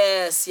shit.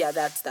 Yes, yeah,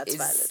 that's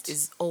violent.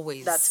 Is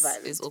always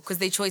violent. Because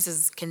their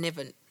choices can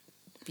never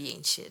be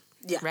ain't shit.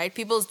 Yeah. Right?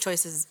 People's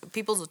choices,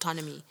 people's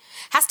autonomy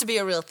has to be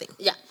a real thing.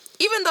 Yeah.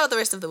 Even though the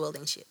rest of the world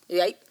ain't shit.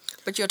 Right.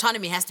 But your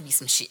autonomy has to be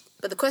some shit.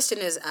 But the question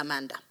is,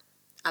 Amanda.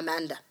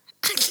 You're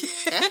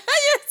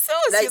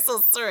so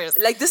serious.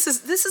 Like this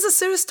is a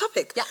serious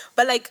topic. Yeah.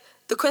 But like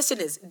the question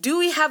is, do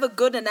we have a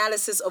good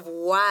analysis of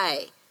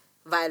why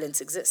violence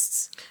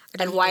exists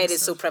and why it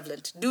is so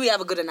prevalent? Do we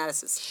have a good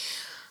analysis?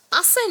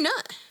 I'll say no.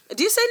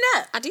 Do you say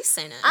no? I do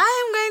say no.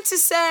 I am going to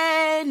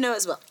say no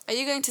as well. Are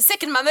you going to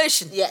second my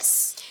motion?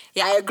 Yes.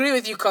 Yeah. I agree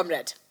with you,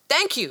 comrade.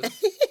 Thank you.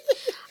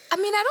 I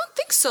mean, I don't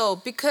think so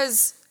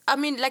because, I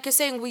mean, like you're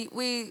saying,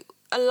 we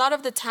a lot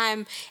of the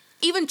time,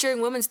 even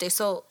during Women's Day,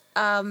 so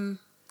we have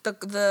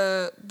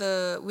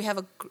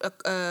a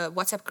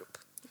WhatsApp group.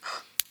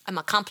 I'm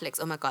a complex.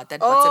 Oh my God, that.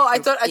 Oh,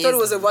 WhatsApp group I thought it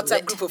was a WhatsApp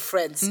lit. group of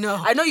friends. No,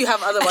 I know you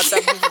have other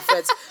WhatsApp group of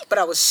friends, but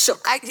I was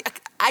shook.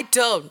 I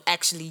don't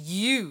actually.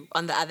 You,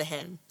 on the other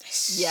hand,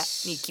 yeah,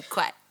 need to keep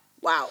quiet.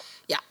 Wow.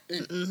 Yeah.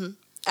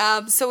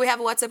 Mm-hmm. So we have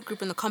a WhatsApp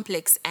group in the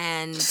complex,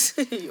 and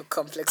your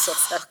complex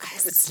WhatsApp group.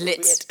 it's lit.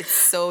 Weird. It's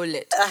so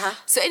lit.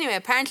 So anyway,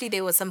 apparently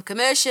there was some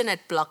commotion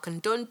at Block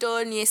and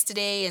Don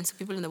yesterday, and some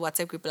people in the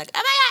WhatsApp group were like, "Oh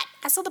my God,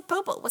 I saw the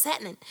purple. What's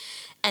happening?"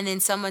 And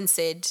then someone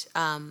said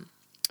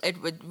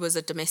it was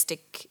a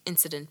domestic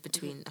incident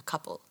between a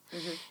couple,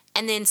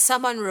 and then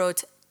someone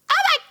wrote,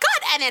 "Oh my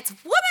God, and it's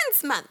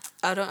Women's Month."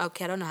 I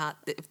don't know how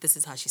if this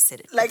is how she said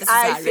it. Like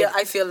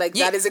I feel like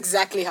that is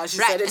exactly how she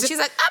said it. And she's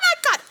like, "Oh my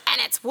God,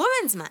 and it's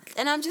Women's Month,"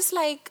 and I'm just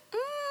like,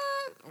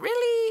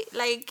 really?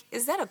 Like,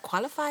 is that a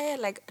qualifier?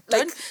 Like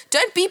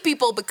don't beat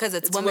people because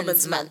it's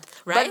Women's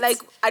Month, right? But like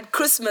at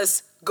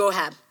Christmas, go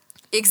ham.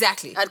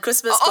 Exactly. At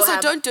Christmas, also go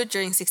ham. don't do it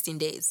during 16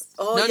 days.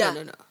 Oh, no, yeah.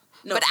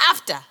 No. But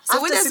after. So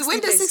when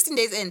does 16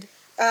 days end?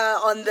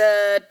 On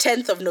the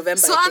 10th of November,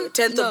 so I think.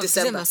 10th of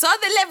December. So on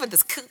the 11th,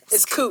 it's cool.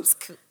 It's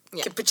cool. Yeah.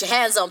 You can put your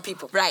hands on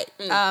people. Right.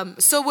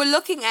 So we're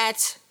looking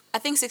at, I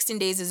think 16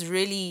 days is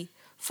really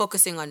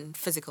focusing on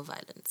physical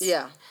violence.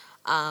 Yeah.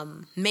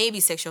 Maybe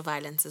sexual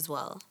violence as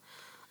well.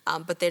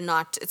 But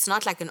it's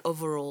not like an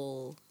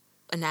overall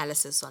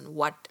analysis on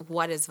what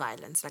is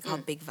violence, like how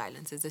big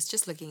violence is. It's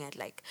just looking at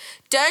like,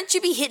 don't you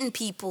be hitting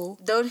people.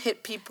 Don't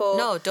hit people.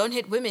 No, don't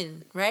hit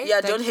women, right? Yeah,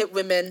 like, don't hit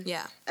women.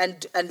 Yeah.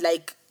 And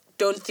like,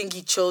 don't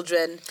thingy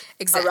children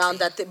around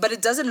that thing. But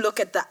it doesn't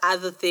look at the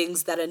other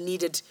things that are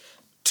needed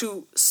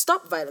to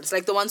stop violence,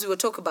 like the ones we were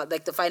talking about,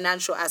 like the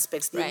financial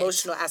aspects, the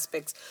emotional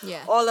aspects,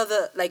 all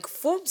other like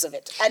forms of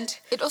it. And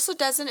it also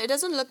doesn't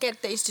look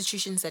at the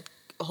institutions that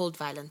hold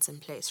violence in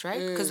place, right?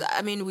 Because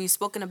I mean, we've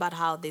spoken about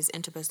how there's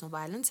interpersonal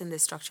violence and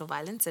there's structural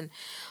violence, and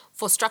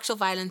for structural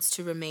violence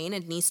to remain,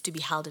 it needs to be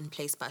held in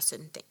place by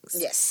certain things.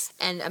 Yes.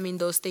 And I mean,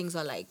 those things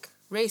are like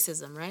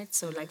racism, right?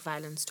 So like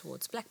violence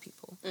towards black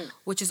people,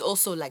 which is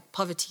also like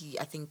poverty,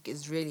 I think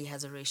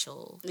has a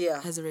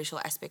racial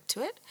aspect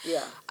to it.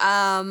 Yeah.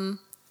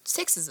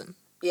 Sexism.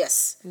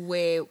 Yes.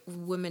 where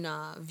women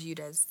are viewed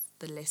as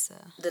the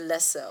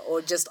lesser.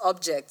 Or just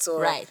objects,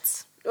 or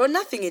Right. or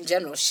nothing in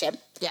general. Shem.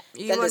 Yeah.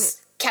 That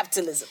is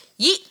capitalism.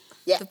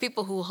 Yeah. The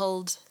people who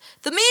hold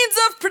the means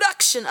of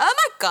production. Oh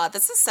my God,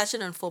 this is such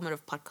an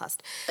informative podcast.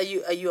 Are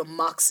you a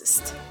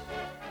Marxist?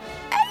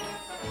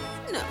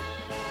 No.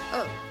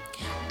 Oh,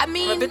 I I'm a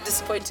mean, bit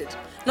disappointed.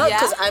 Not Yeah?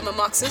 because I'm a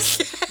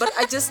Marxist, but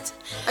I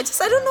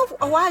don't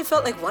know why I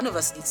felt like one of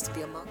us needs to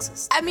be a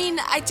Marxist.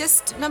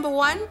 number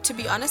one, to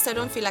be honest, I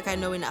don't feel like I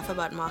know enough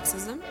about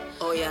Marxism.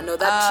 Oh yeah, no,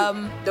 that's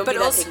true. Don't be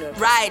that ignorant.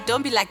 Right,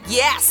 don't be like,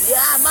 yes.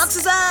 Yeah,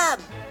 Marxism.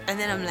 And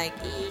then I'm like,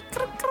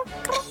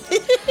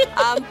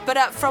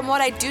 but from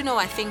what I do know,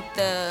 I think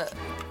the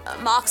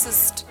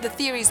the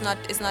theory is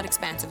not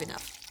expansive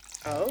enough.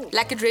 Oh.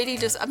 Like it really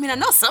just, I mean, I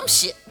know some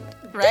shit,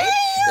 right?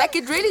 Like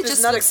it really It's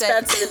just not looks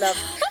expensive enough.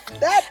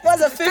 That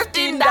was a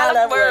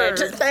 $15 word.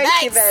 Thank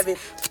you, Nice. baby.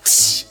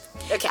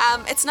 Okay.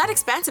 It's not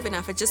expansive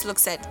enough. It just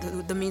looks at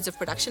the means of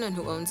production and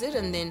who owns it,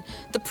 and then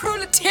the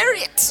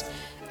proletariat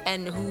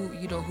and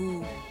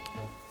who.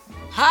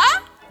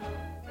 Huh?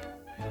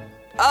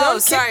 Oh, Don't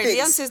kick sorry. things.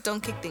 Leon says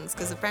don't kick things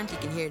because apparently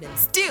you can hear them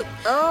still.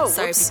 Oh,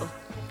 sorry, whoops.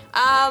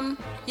 people.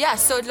 Yeah.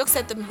 So it looks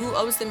at who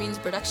owns the means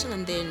of production,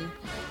 and then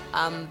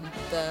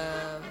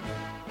the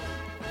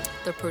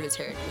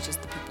proletariat, which is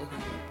the people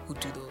who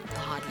do the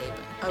hard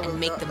labor and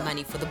make the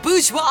money for the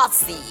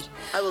bourgeoisie.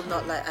 I will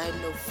not lie. I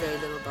know very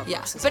little about Yeah,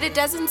 Marxism. but it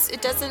doesn't.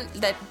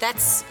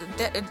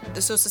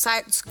 So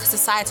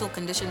societal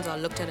conditions are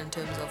looked at in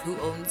terms of who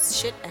owns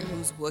shit and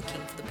who's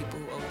working for the people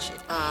who own shit,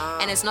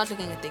 and it's not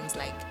looking at things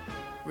like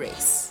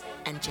race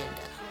and gender.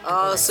 and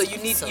all that So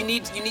stuff. you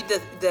need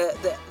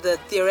the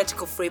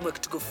theoretical framework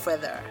to go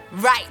further.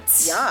 Right.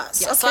 Yes,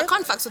 Yeah. So I okay.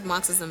 can't fucks with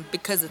Marxism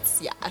because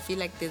I feel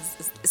like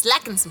it's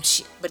lacking some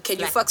shit. But can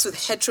you Lacking fucks with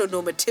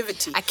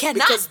heteronormativity? I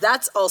cannot. Because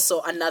that's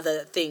also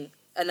another thing,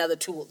 another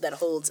tool that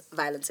holds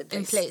violence in place.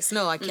 in place?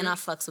 No, I cannot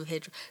fucks with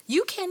hetero.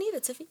 You can't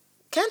either, Tiffy.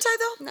 Can't I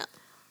though? No.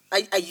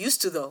 I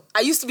used to though.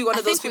 I used to be one I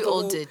of those think we people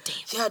all who, did, damn.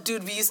 yeah,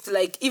 dude, we used to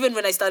like, even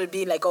when I started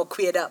being like all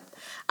queered up,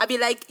 I'd be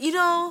like,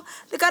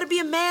 there gotta be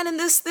a man in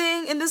this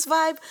thing, in this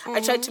vibe. I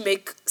tried to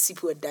make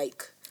Sipu a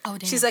dyke. Oh,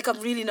 damn. She's like, I'm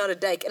really not a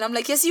dyke. And I'm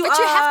like, yes, you But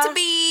are. you have to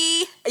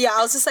be. Yeah,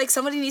 I was just like,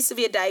 somebody needs to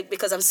be a dyke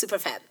because I'm super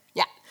femme.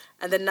 Yeah.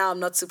 And then now I'm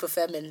not super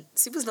femme and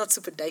Sipu's not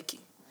super dykey.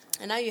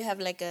 And now you have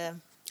like a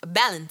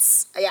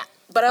balance. Yeah,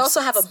 but I also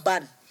have a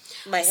bun.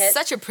 My head.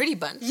 Such a pretty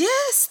bun.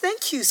 Yes,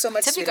 thank you so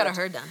much. Tiffy got her sweetheart.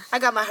 hair done. I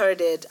got my hair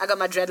did. I got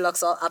my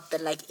dreadlocks all up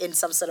and like in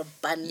some sort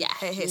of bun. Yeah,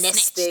 her hair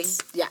nesting.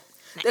 snatched. Yeah,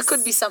 Nice. there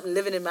could be something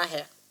living in my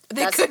hair.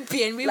 There could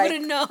be, and we like,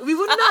 wouldn't know. We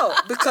wouldn't know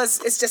because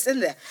it's just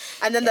in there.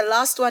 And then the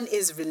last one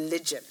is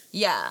religion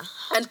Yeah.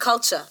 and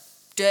culture.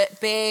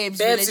 Babes,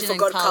 we religion and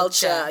forgot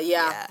culture. culture,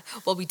 yeah.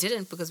 Well, we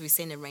didn't because we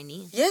saying it right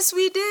now. Yes,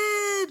 we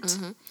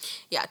did.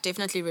 Yeah,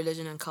 definitely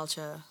religion and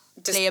culture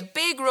Just- play a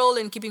big role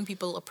in keeping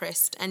people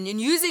oppressed and in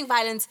using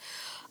violence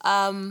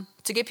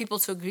to get people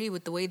to agree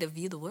with the way they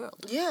view the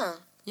world. Yeah.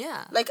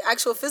 Yeah. Like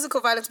actual physical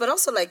violence, but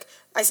also like,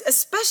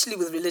 especially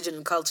with religion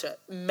and culture,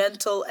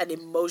 mental and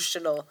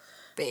emotional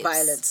Babes.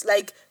 violence.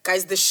 Like,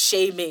 guys, the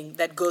shaming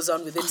that goes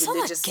on within Also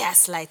religious. like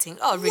gaslighting.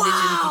 Oh,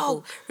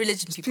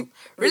 religious people.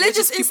 Religious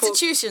Religious people-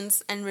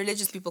 institutions and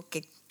religious people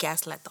get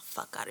gaslight the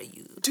fuck out of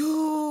you.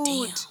 Dude.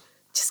 Damn.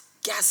 Just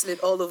gaslit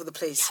all over the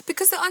place.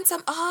 Because they're on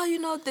some,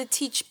 they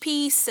teach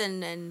peace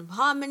and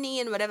harmony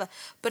and whatever.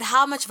 But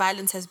how much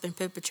violence has been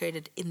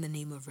perpetrated in the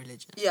name of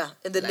religion? Yeah,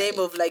 in the name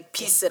of like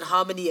peace and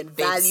harmony and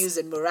Babes. values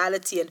and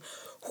morality and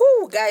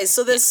whoo, guys.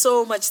 So there's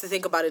so much to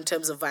think about in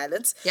terms of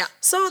violence. Yeah.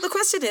 So the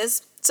question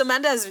is, so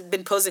Amanda has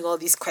been posing all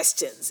these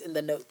questions in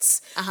the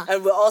notes, Uh-huh.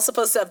 and we're all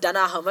supposed to have done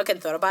our homework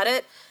and thought about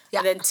it. Yeah.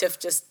 And then Tiff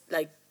just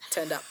like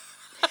turned up.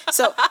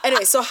 So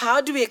anyway, so how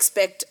do we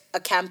expect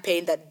a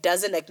campaign that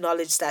doesn't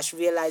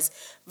acknowledge/realize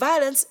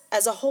violence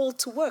as a whole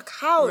to work?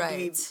 How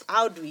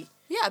do we?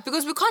 Yeah,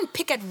 because we can't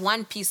pick at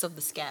one piece of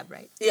the scab,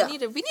 right? Yeah. We need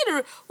to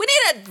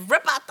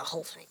rip out the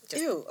whole thing.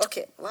 Just- Ew.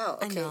 Okay. Wow.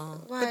 I Okay.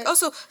 know. Why? But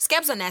also,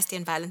 scabs are nasty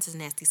and violence is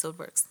nasty, so it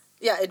works.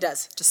 Yeah, it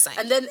does. Just saying.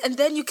 And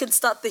then you can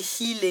start the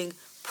healing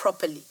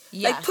properly.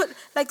 Yeah.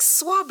 Like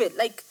swab it,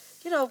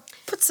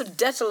 put some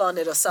Dettol on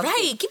it or something.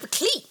 Right, keep it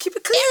clean. Keep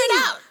it clean. Air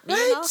it out,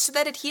 Right. so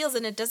that it heals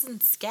and it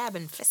doesn't scab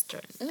and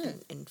fester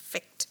and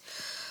infect.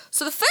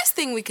 So the first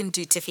thing we can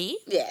do, Tiffy,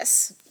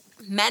 Yes.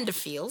 Manda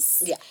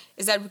feels, Yeah.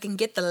 is that we can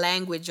get the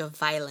language of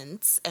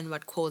violence and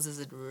what causes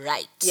it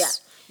right. Yeah.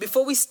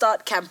 Before we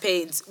start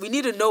campaigns, we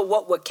need to know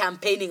what we're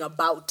campaigning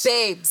about.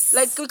 Babes.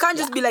 Like, we can't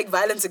just be like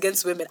violence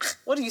against women.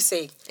 What are you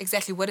saying?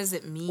 Exactly, what does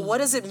it mean? What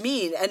does it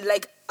mean? And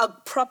like a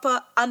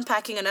proper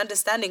unpacking and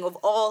understanding of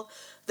all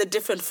the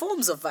different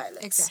forms of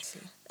violence.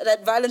 Exactly.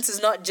 That violence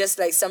is not just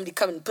like somebody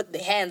come and put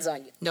their hands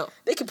on you. No.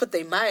 They can put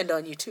their mind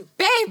on you too.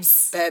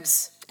 Babes.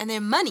 Babes. And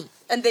their money.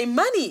 And their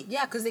money.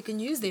 Yeah, because they can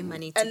use their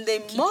money to And their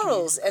keep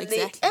morals. you. And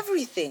their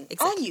everything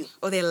on you.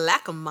 Or their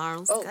lack of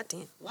morals. Oh,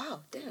 Goddamn. wow.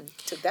 Damn.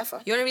 Took that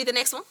far. You want to read the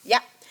next one? Yeah.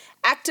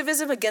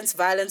 Activism against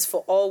violence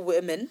for all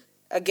women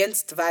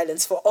against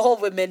violence for all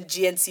women,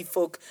 GNC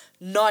folk,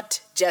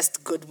 not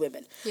just good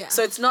women. Yeah.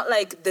 So it's not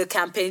like the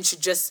campaign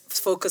should just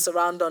focus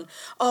around on,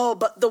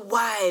 but the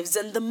wives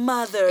and the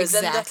mothers.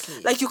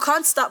 Exactly. And you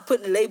can't start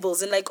putting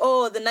labels and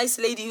the nice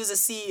lady who's a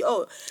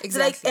CEO.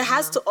 Exactly. It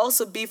has to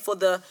also be for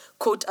the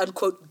quote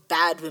unquote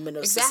bad women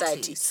of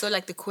society. So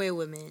like the queer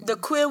women. The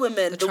queer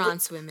women. The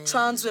trans women.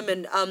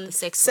 The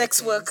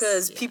sex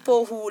workers, yeah.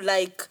 people who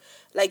like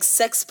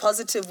sex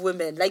positive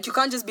women. You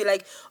can't just be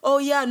like, oh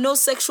yeah, no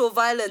sexual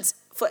violence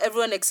for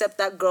everyone except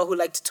that girl who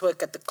liked to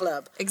twerk at the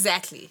club.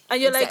 Exactly. And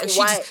you're like,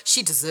 why?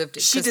 She deserved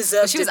it. She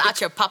deserved it. She was out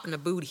here popping a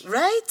booty.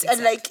 Right?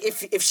 Exactly.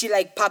 And if she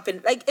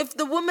popping, if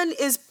the woman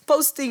is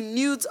posting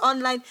nudes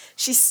online,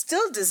 she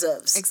still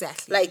deserves.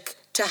 Exactly.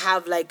 To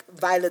have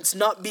violence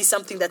not be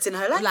something that's in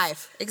her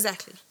life.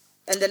 Exactly.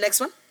 And the next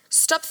one?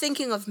 Stop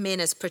thinking of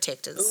men as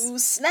protectors. Ooh,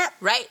 snap.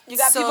 Right? You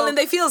got people in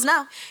their feels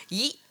now.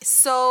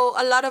 So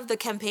a lot of the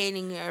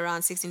campaigning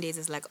around 16 days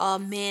is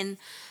men,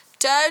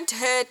 don't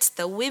hurt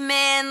the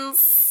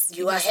women's.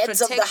 You are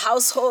heads of the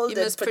household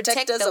and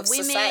protectors of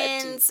women's.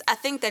 society. I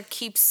think that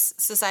keeps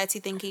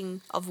society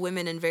thinking of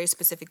women in very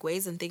specific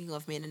ways and thinking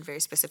of men in very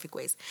specific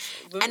ways.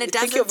 And it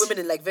doesn't... Thinking of women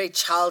in very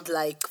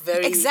childlike,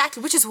 very...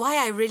 Exactly, which is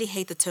why I really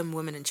hate the term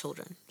women and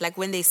children.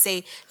 When they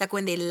say,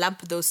 when they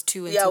lump those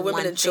two into one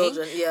women and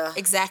children, yeah.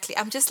 Exactly.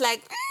 I'm just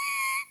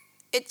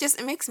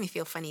it makes me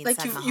feel funny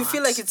inside my heart. You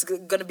feel like it's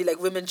gonna be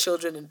women,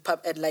 children, and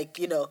puppies.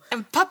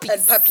 And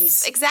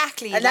puppies.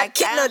 Exactly. And that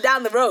kiddo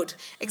down the road.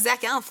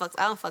 Exactly. I don't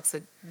fucks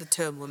with the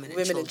term women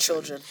and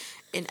children.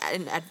 In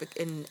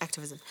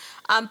activism.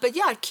 But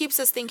yeah, it keeps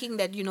us thinking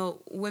that,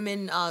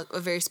 women are a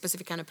very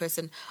specific kind of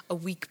person, a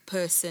weak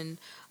person,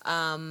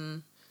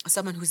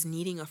 someone who's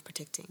needing of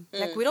protecting.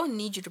 We don't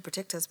need you to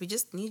protect us. We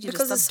just need you to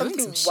stop doing some shit.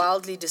 Because there's something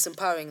wildly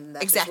disempowering in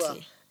that exactly. as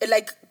well.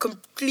 It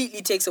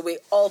completely takes away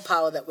all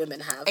power that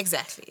women have.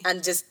 Exactly.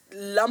 And just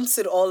lumps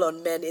it all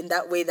on men in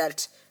that way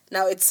that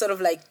now it's sort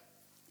of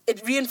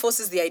it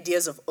reinforces the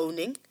ideas of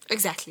owning.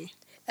 Exactly.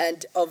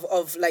 And of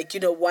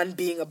one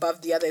being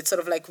above the other. It's sort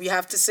of we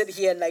have to sit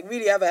here and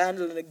really have a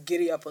handle and a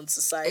giddy up on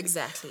society.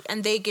 Exactly.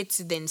 And they get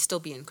to then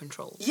still be in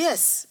control.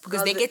 Yes.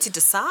 Because they get to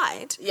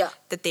decide yeah.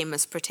 that they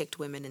must protect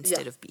women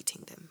instead of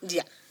beating them.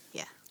 Yeah.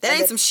 Yeah. That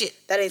ain't some shit.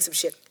 That ain't some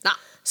shit. Nah.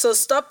 So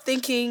stop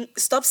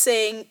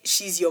saying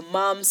she's your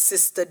mom's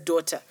sister,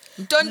 daughter.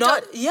 Dun.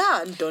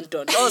 Yeah, and dun.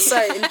 Oh,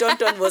 sorry, and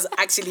dun was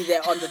actually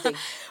there on the thing.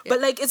 Yeah.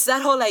 But it's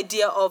that whole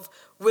idea of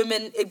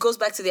women, it goes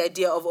back to the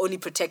idea of only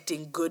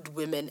protecting good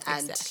women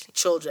and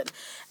children.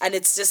 And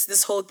it's just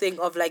this whole thing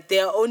of they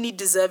are only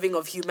deserving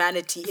of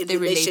humanity in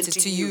relation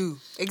to you.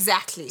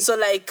 Exactly.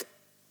 So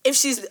if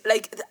she's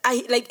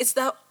it's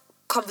that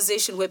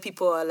conversation where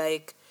people are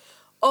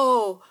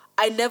oh,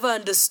 I never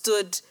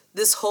understood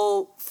this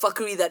whole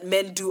fuckery that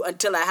men do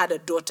until I had a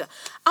daughter.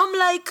 I'm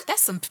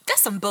that's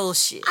some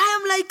bullshit. I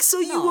am so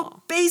you were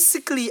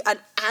basically an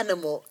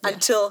animal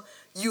until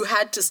you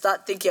had to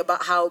start thinking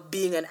about how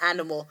being an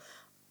animal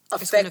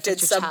affected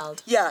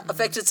child.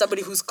 Affected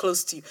somebody who's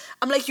close to you.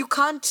 I'm you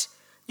can't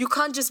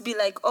just be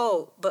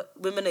oh, but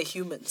women are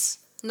humans.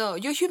 No,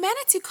 your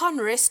humanity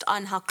can't rest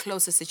on how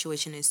close a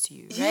situation is to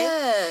you, right?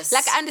 Yes.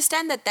 I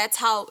understand that that's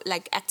how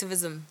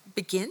activism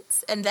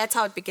begins, and that's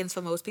how it begins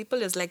for most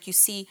people is you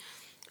see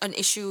an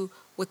issue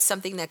with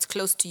something that's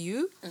close to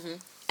you,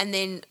 and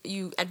then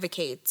you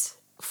advocate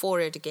for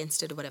it,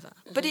 against it, or whatever.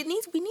 But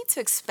we need to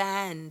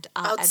expand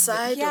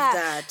outside of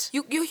that.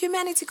 Your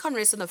humanity can't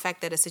rest on the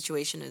fact that a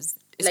situation is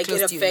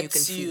close to you and you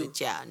can feel it.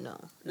 Yeah, no.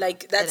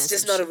 That's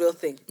just not a real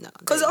thing. No.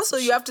 Because also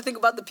you have to think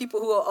about the people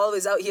who are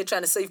always out here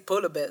trying to save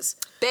polar bears.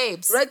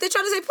 Babes. Right? They're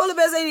trying to save polar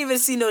bears. They ain't even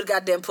see no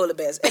goddamn polar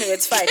bears. Anyway,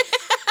 it's fine.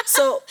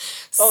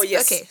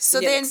 Yes. Okay, so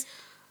then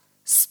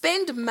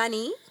spend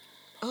money.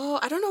 Oh,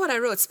 I don't know what I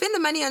wrote. Spend the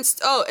money on...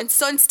 and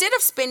so instead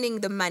of spending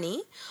the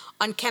money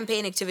on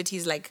campaign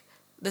activities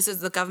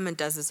the government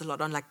does this a lot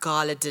on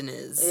gala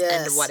dinners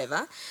and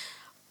whatever.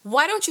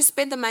 Why don't you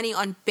spend the money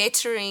on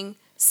bettering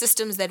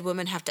systems that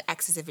women have to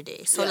access every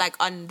day? So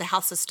on the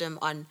health system,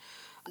 on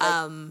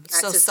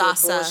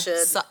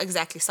SASA.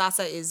 Exactly.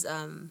 SASA is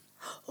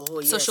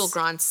social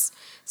grants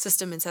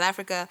system in South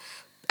Africa,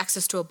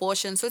 access to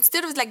abortion. So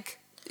instead of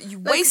you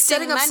wasting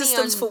setting up money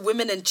systems on for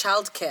women in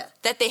childcare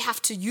that they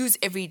have to use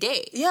every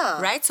day.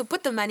 Yeah. Right? So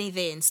put the money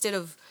there instead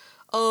of,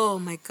 oh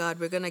my God,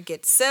 we're going to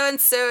get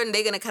so-and-so and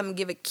they're going to come and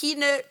give a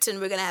keynote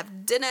and we're going to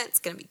have dinner. It's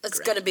going to be great. It's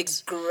going to be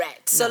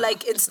great. So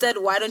instead,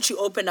 why don't you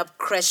open up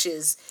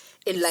creches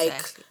in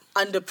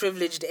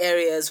underprivileged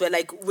areas where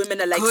women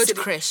are good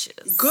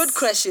creches. Good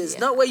creches.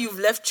 Not where you've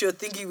left your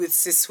thingy with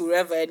sis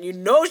whoever and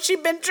she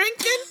been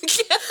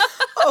drinking.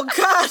 Oh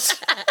God.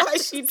 Why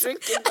is she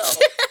drinking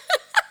though?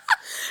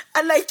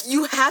 And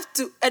you have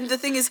to, and the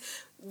thing is,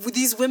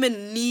 these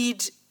women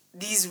need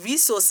these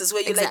resources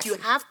where you're you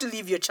have to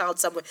leave your child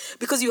somewhere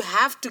because you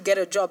have to get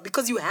a job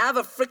because you have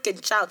a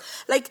freaking child.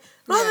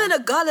 Rather than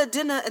a gala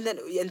dinner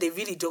and they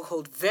really do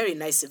hold very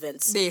nice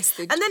events. Yes,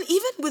 and then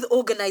even with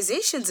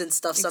organizations and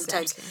stuff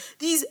sometimes,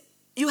 these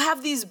you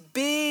have these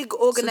big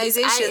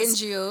organizations,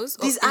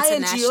 these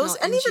INGOs,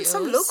 and even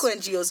some local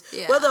NGOs,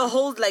 where they'll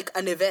hold like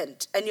an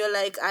event, and you're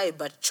like, "Aye,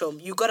 but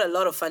chom, you got a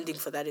lot of funding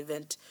for that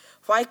event.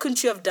 Why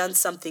couldn't you have done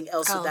something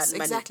else with that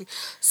money?" Exactly.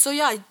 So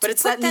yeah, but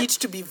it's that need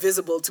to be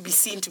visible, to be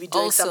seen, to be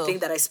doing something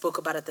that I spoke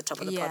about at the top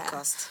of the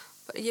podcast.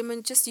 But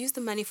just use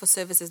the money for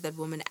services that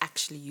women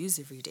actually use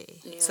every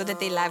day, so that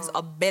their lives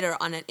are better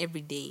on an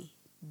everyday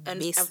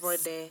basis. Every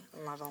day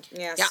level.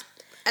 Yes. Yeah.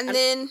 And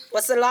then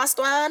what's the last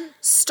one?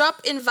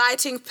 Stop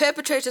inviting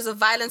perpetrators of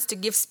violence to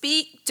give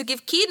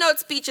keynote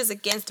speeches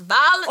against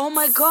violence. Oh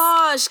my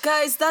gosh,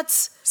 guys,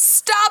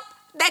 stop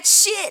that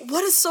shit.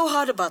 What is so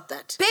hard about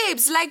that?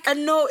 Babes, like...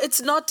 And no,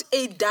 it's not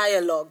a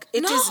dialogue.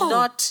 It is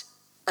not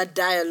a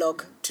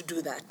dialogue to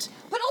do that.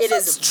 But also it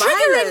is it's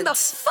triggering violent. the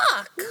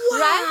fuck,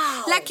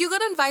 right? Like, you're going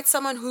to invite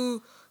someone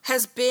who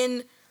has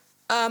been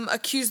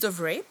accused of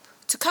rape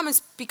to come and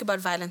speak about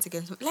violence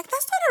against women. Like,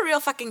 that's not a real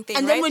fucking thing,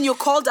 and then when you're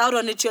called out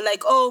on it, you're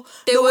like,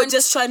 we're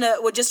just trying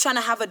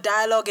to have a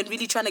dialogue and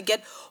really trying to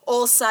get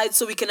all sides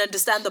so we can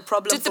understand the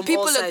problem from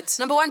all sides.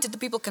 Number one, did the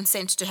people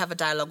consent to have a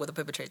dialogue with the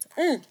perpetrator?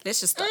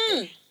 Let's just start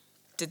there.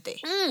 Did they?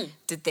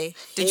 Did they?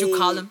 Did you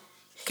call them?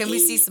 Can we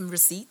see some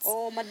receipts?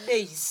 Oh, my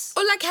days.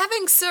 Or like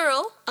having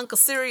Uncle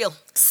Cyril.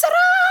 Cyril,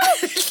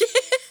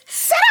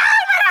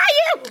 where are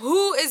you?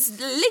 Who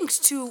is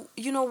linked to,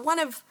 one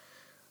of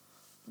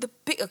the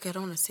big... Okay, I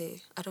don't want to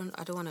say... I don't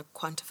want to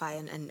quantify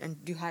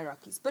and do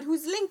hierarchies. But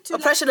who's linked to...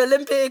 Oppression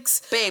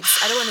Olympics. Babes,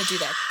 I don't want to do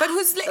that. But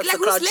who's linked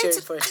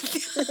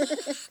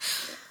to...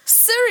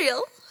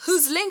 Cyril,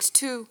 who's linked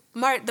to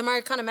the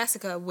Marikana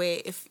massacre,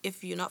 where,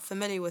 if you're not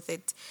familiar with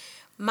it,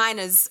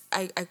 miners...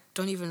 I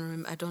don't even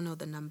remember... I don't know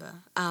the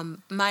number.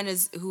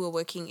 Miners who were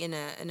working in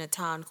a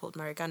town called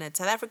Marikana in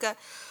South Africa,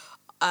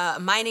 a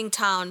mining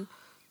town,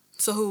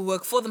 so who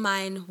work for the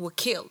mine, were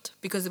killed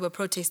because they were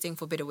protesting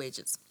for better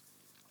wages.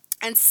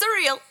 And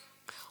Cyril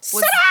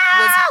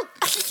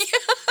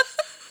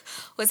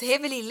was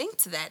heavily linked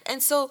to that.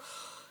 And so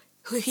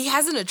he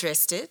hasn't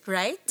addressed it,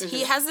 right? Mm-hmm.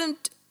 He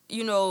hasn't,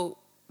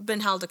 been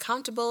held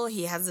accountable.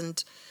 He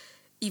hasn't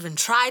even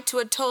tried to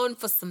atone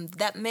for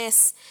that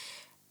mess.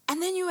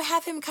 And then you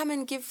have him come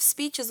and give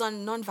speeches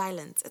on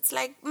nonviolence. It's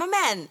like, my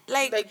man,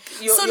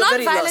 you're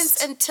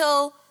nonviolence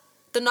until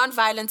the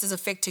nonviolence is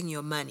affecting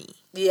your money.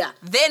 Yeah.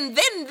 Then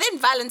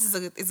violence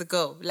is a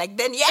go. Like,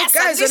 then yes.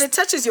 But guys, when it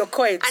touches your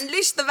coins.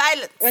 Unleash the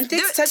violence. When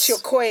things touch your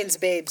coins,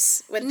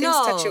 babes. When things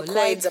touch your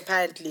coins,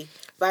 apparently,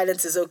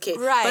 violence is okay.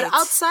 Right. But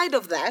outside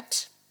of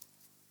that,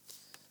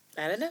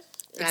 I don't know.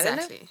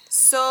 Exactly.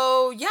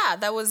 So, yeah,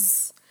 that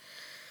was...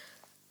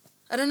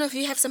 I don't know if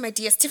you have some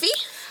ideas, Tiffy.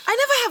 I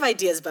never have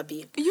ideas,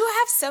 Babi. You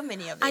have so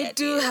many of ideas. I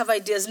do have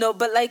ideas. No,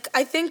 but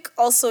I think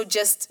also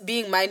just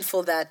being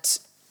mindful that...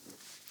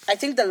 I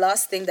think the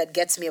last thing that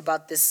gets me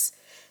about this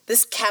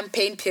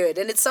campaign period,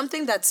 and it's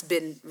something that's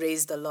been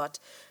raised a lot,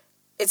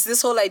 it's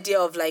this whole idea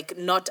of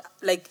not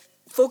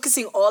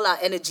focusing all our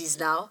energies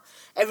now,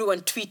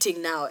 everyone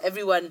tweeting now,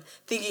 everyone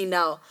thinking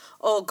now,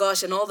 oh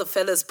gosh, and all the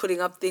fellas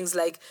putting up things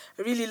like,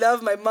 I really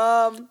love my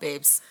mom.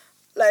 Babes.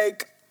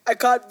 I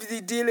can't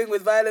be dealing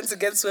with violence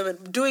against women.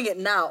 Doing it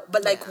now.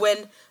 But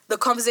when the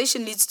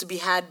conversation needs to be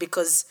had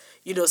because,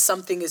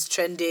 something is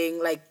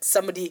trending,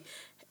 somebody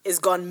is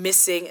gone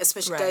missing,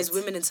 especially guys,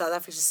 women in South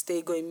Africa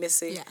stay going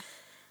missing. Yeah.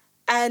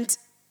 And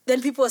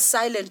then people are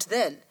silent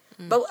then.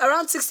 But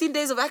around 16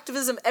 Days of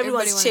Activism,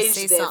 everyone's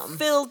changed their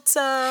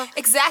filter.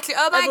 Exactly.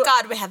 Oh my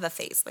God, we have a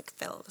Facebook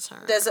filter.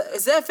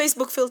 Is there a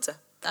Facebook filter?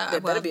 There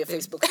better be a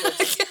Facebook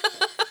filter.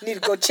 Need to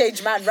go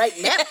change mine right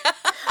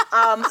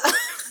now.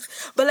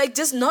 But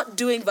just not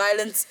doing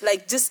violence,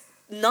 just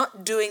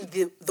not doing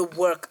the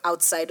work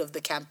outside of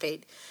the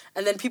campaign.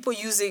 And then people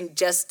using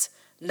just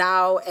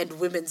now and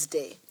Women's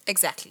Day.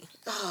 Exactly.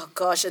 Oh,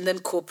 gosh. And then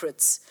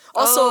corporates.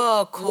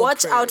 Also,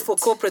 watch out for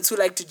corporates who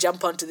like to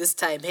jump onto this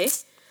time, hey?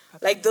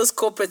 Okay. Those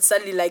corporates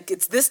suddenly,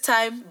 it's this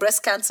time,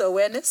 breast cancer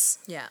awareness.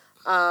 Yeah.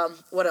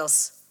 What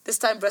else? This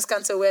time, breast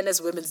cancer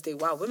awareness, Women's Day.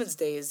 Wow, Women's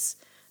Day is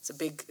a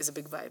big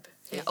vibe.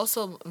 Hey? Yeah,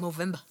 also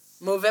Movember,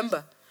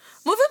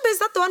 is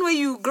that the one where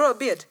you grow a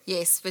beard?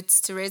 Yes, but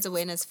it's to raise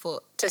awareness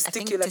for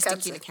testicular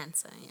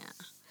cancer. Yeah.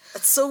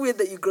 It's so weird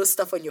that you grow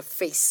stuff on your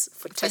face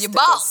for testicles. Your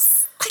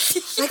balls.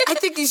 I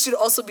think you should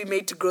also be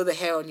made to grow the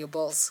hair on your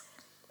balls.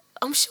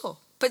 I'm sure,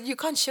 but you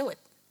can't show it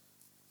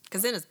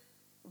because then it's.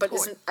 But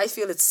I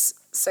feel it's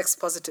sex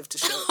positive to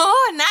show it.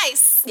 Oh,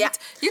 nice. Yeah,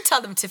 you tell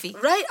them, Tiffy.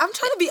 Right, I'm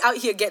trying to be out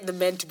here getting the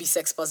men to be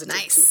sex positive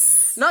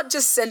too. Not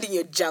just sending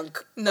your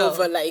junk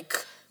over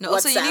No,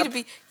 also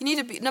WhatsApp. you need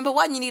to be number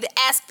one, you need to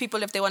ask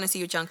people if they want to see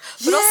your junk.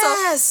 But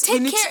also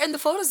take care in the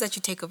photos that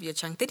you take of your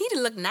junk. They need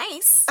to look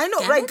nice. I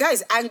know, right,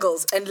 guys,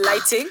 angles and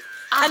lighting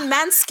and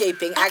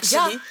manscaping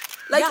actually.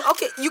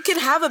 Okay, you can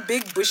have a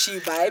big bushy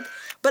vibe,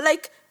 but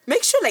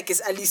make sure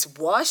it's at least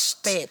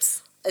washed.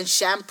 Babes. And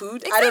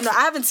shampooed. Exactly. I don't know.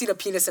 I haven't seen a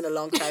penis in a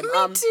long time.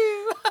 Me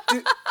too.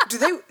 do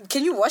they?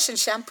 Can you wash and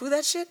shampoo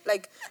that shit?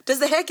 Does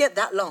the hair get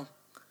that long?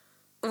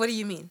 What do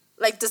you mean?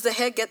 Does the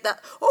hair get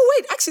that? Oh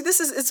wait, actually,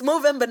 it's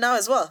Movember now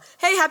as well.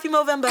 Hey, happy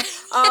Movember.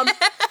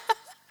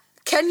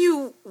 can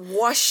you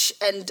wash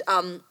and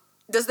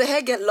does the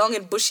hair get long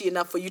and bushy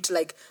enough for you to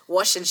like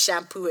wash and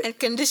shampoo it? And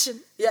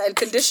condition. Yeah, and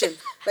condition.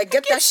 Like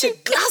get that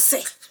shit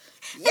glossy.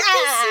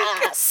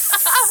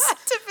 Yes.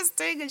 Tiff is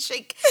doing a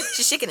shake.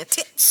 She's shaking her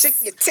tits. Shake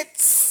your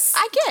tits.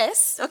 I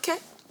guess. Okay.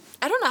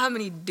 I don't know how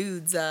many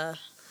dudes are.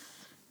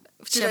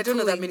 Dude, I don't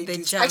know that many their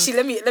dudes. junk.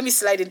 Actually, let me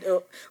slide in.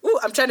 Ooh,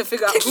 I'm trying to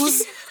figure out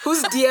whose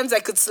DMs I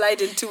could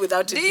slide into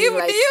without it Do being you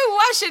like. do you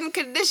wash and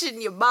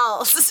condition your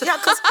balls? Yeah,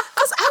 because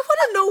I want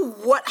to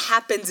know what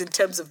happens in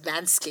terms of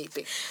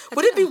manscaping.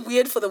 Would it be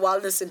weird for the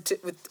Wildness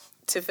with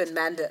Tiff and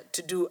Manda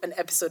to do an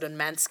episode on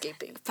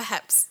manscaping?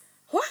 Perhaps.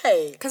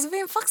 Why? Because we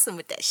ain't fucking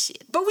with that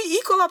shit. But we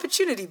equal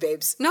opportunity,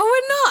 babes. No,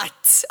 we're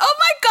not. Oh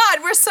my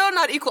God, we're so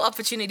not equal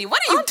opportunity. What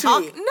are you Aren't we?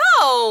 talking?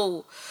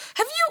 No.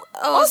 Have you?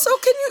 Oh, Also,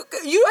 can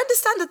you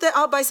understand that there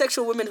are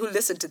bisexual women who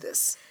listen to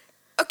this?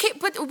 okay,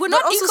 but we're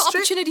not also equal straight-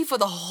 opportunity for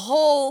the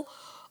whole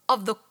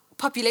of the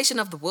population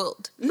of the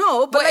world.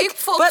 No, but Well, like,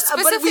 for but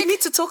we specific-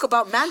 need to talk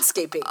about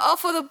manscaping. Oh,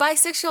 for the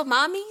bisexual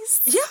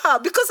mommies? Yeah,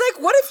 because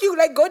like, what if you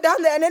like go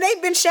down there and it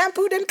ain't been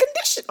shampooed and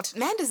conditioned?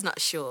 Amanda's not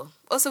sure.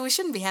 Also, we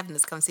shouldn't be having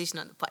this conversation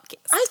on the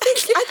podcast. I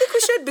think we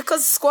should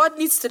because Squad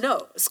needs to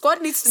know.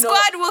 Squad needs to know.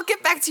 Squad, we'll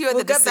get back to you on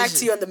We'll the get back decision.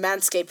 to you on the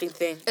manscaping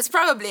thing. It's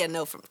probably a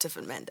no from Tiff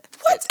and Amanda.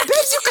 What?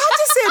 Babes, you can't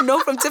just say no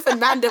from Tiff and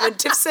Manda when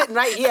Tiff's sitting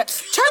right here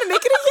trying to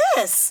make it a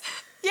yes.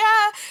 Yeah,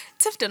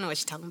 Tiff don't know what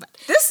she's talking about.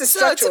 This is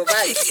structural Tiff-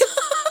 violence.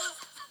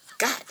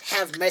 God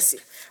have mercy.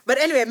 But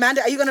anyway,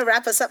 Amanda, are you going to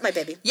wrap us up, my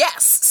baby?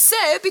 Yes. So,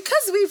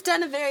 because we've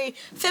done a very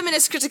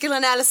feminist critical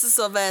analysis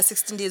of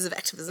 16 Days of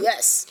Activism,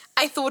 Yes.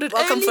 I thought it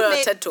Welcome only for our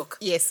made... TED Talk.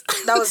 Yes.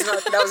 That was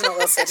not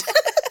well said.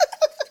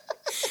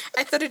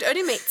 I thought it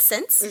only made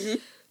sense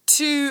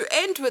to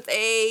end with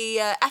a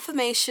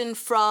affirmation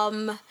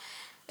from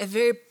a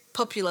very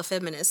popular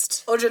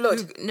feminist. Audre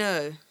Lorde.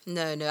 No.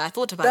 I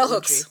thought about Bell Audrey.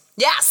 hooks.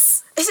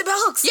 Yes. Is it Bell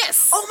Hooks?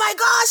 Yes. Oh my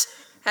gosh.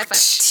 High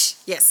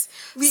five. Yes.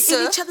 We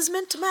So- in each other's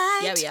mental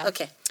mind. Yeah, we are.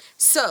 Okay.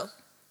 So,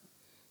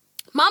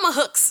 Mama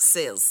Hooks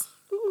says,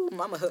 Ooh,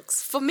 Mama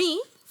Hooks. for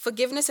me,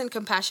 forgiveness and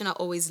compassion are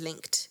always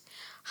linked.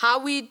 How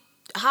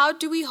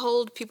do we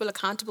hold people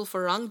accountable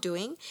for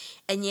wrongdoing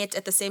and yet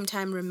at the same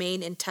time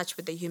remain in touch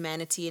with their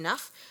humanity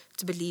enough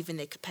to believe in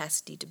their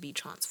capacity to be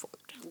transformed?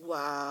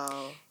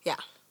 Wow. Yeah.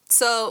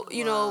 So,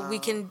 you know, we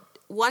can,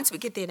 once we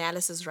get the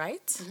analysis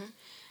right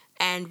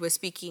and we're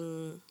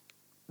speaking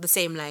the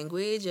same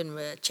language and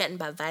we're chatting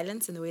about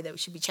violence in the way that we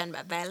should be chatting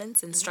about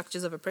violence and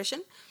structures of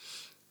oppression,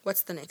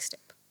 what's the next step?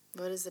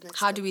 What is the next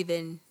How step? do we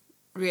then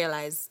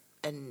realize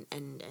and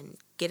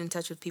get in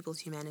touch with people's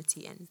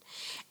humanity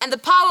and the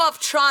power of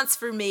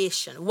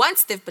transformation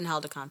once they've been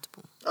held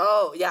accountable?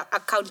 Oh, yeah,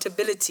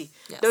 accountability.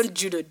 Yes. Don't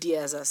Judo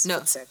Diaz us.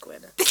 No.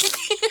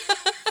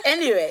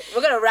 Anyway,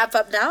 we're going to wrap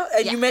up now.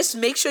 And Yeah. you must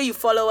make sure you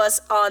follow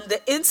us on the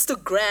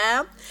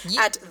Instagram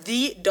at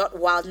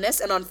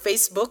the.wildness and on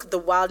Facebook, The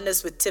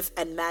Wildness with Tiff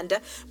and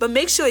Manda. But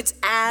make sure it's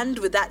and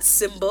with that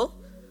symbol,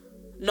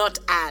 not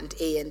and,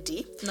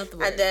 A-N-D. Not the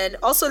word. And then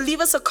also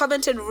leave us a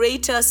comment and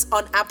rate us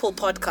on Apple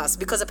Podcasts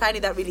because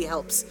apparently that really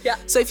helps. Yeah.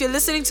 So if you're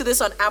listening to this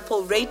on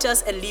Apple, rate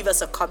us and leave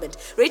us a comment.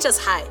 Rate us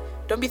high.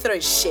 Don't be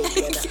throwing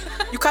shade.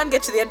 You can't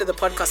get to the end of the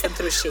podcast and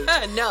throw shade.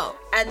 No.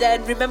 And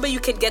then remember, you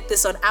can get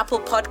this on Apple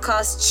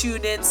Podcasts,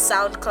 TuneIn,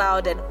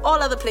 SoundCloud, and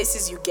all other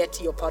places you get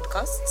your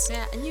podcasts.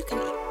 Yeah, and you can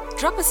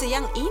drop us a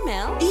young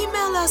email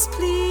Email us,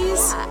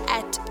 please.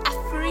 at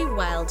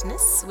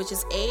AfriWildness, which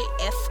is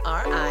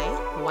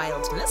AFRI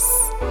Wildness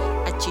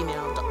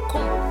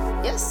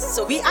 @gmail.com. Yes.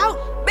 So we out.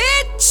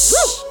 Bitch!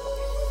 Woo!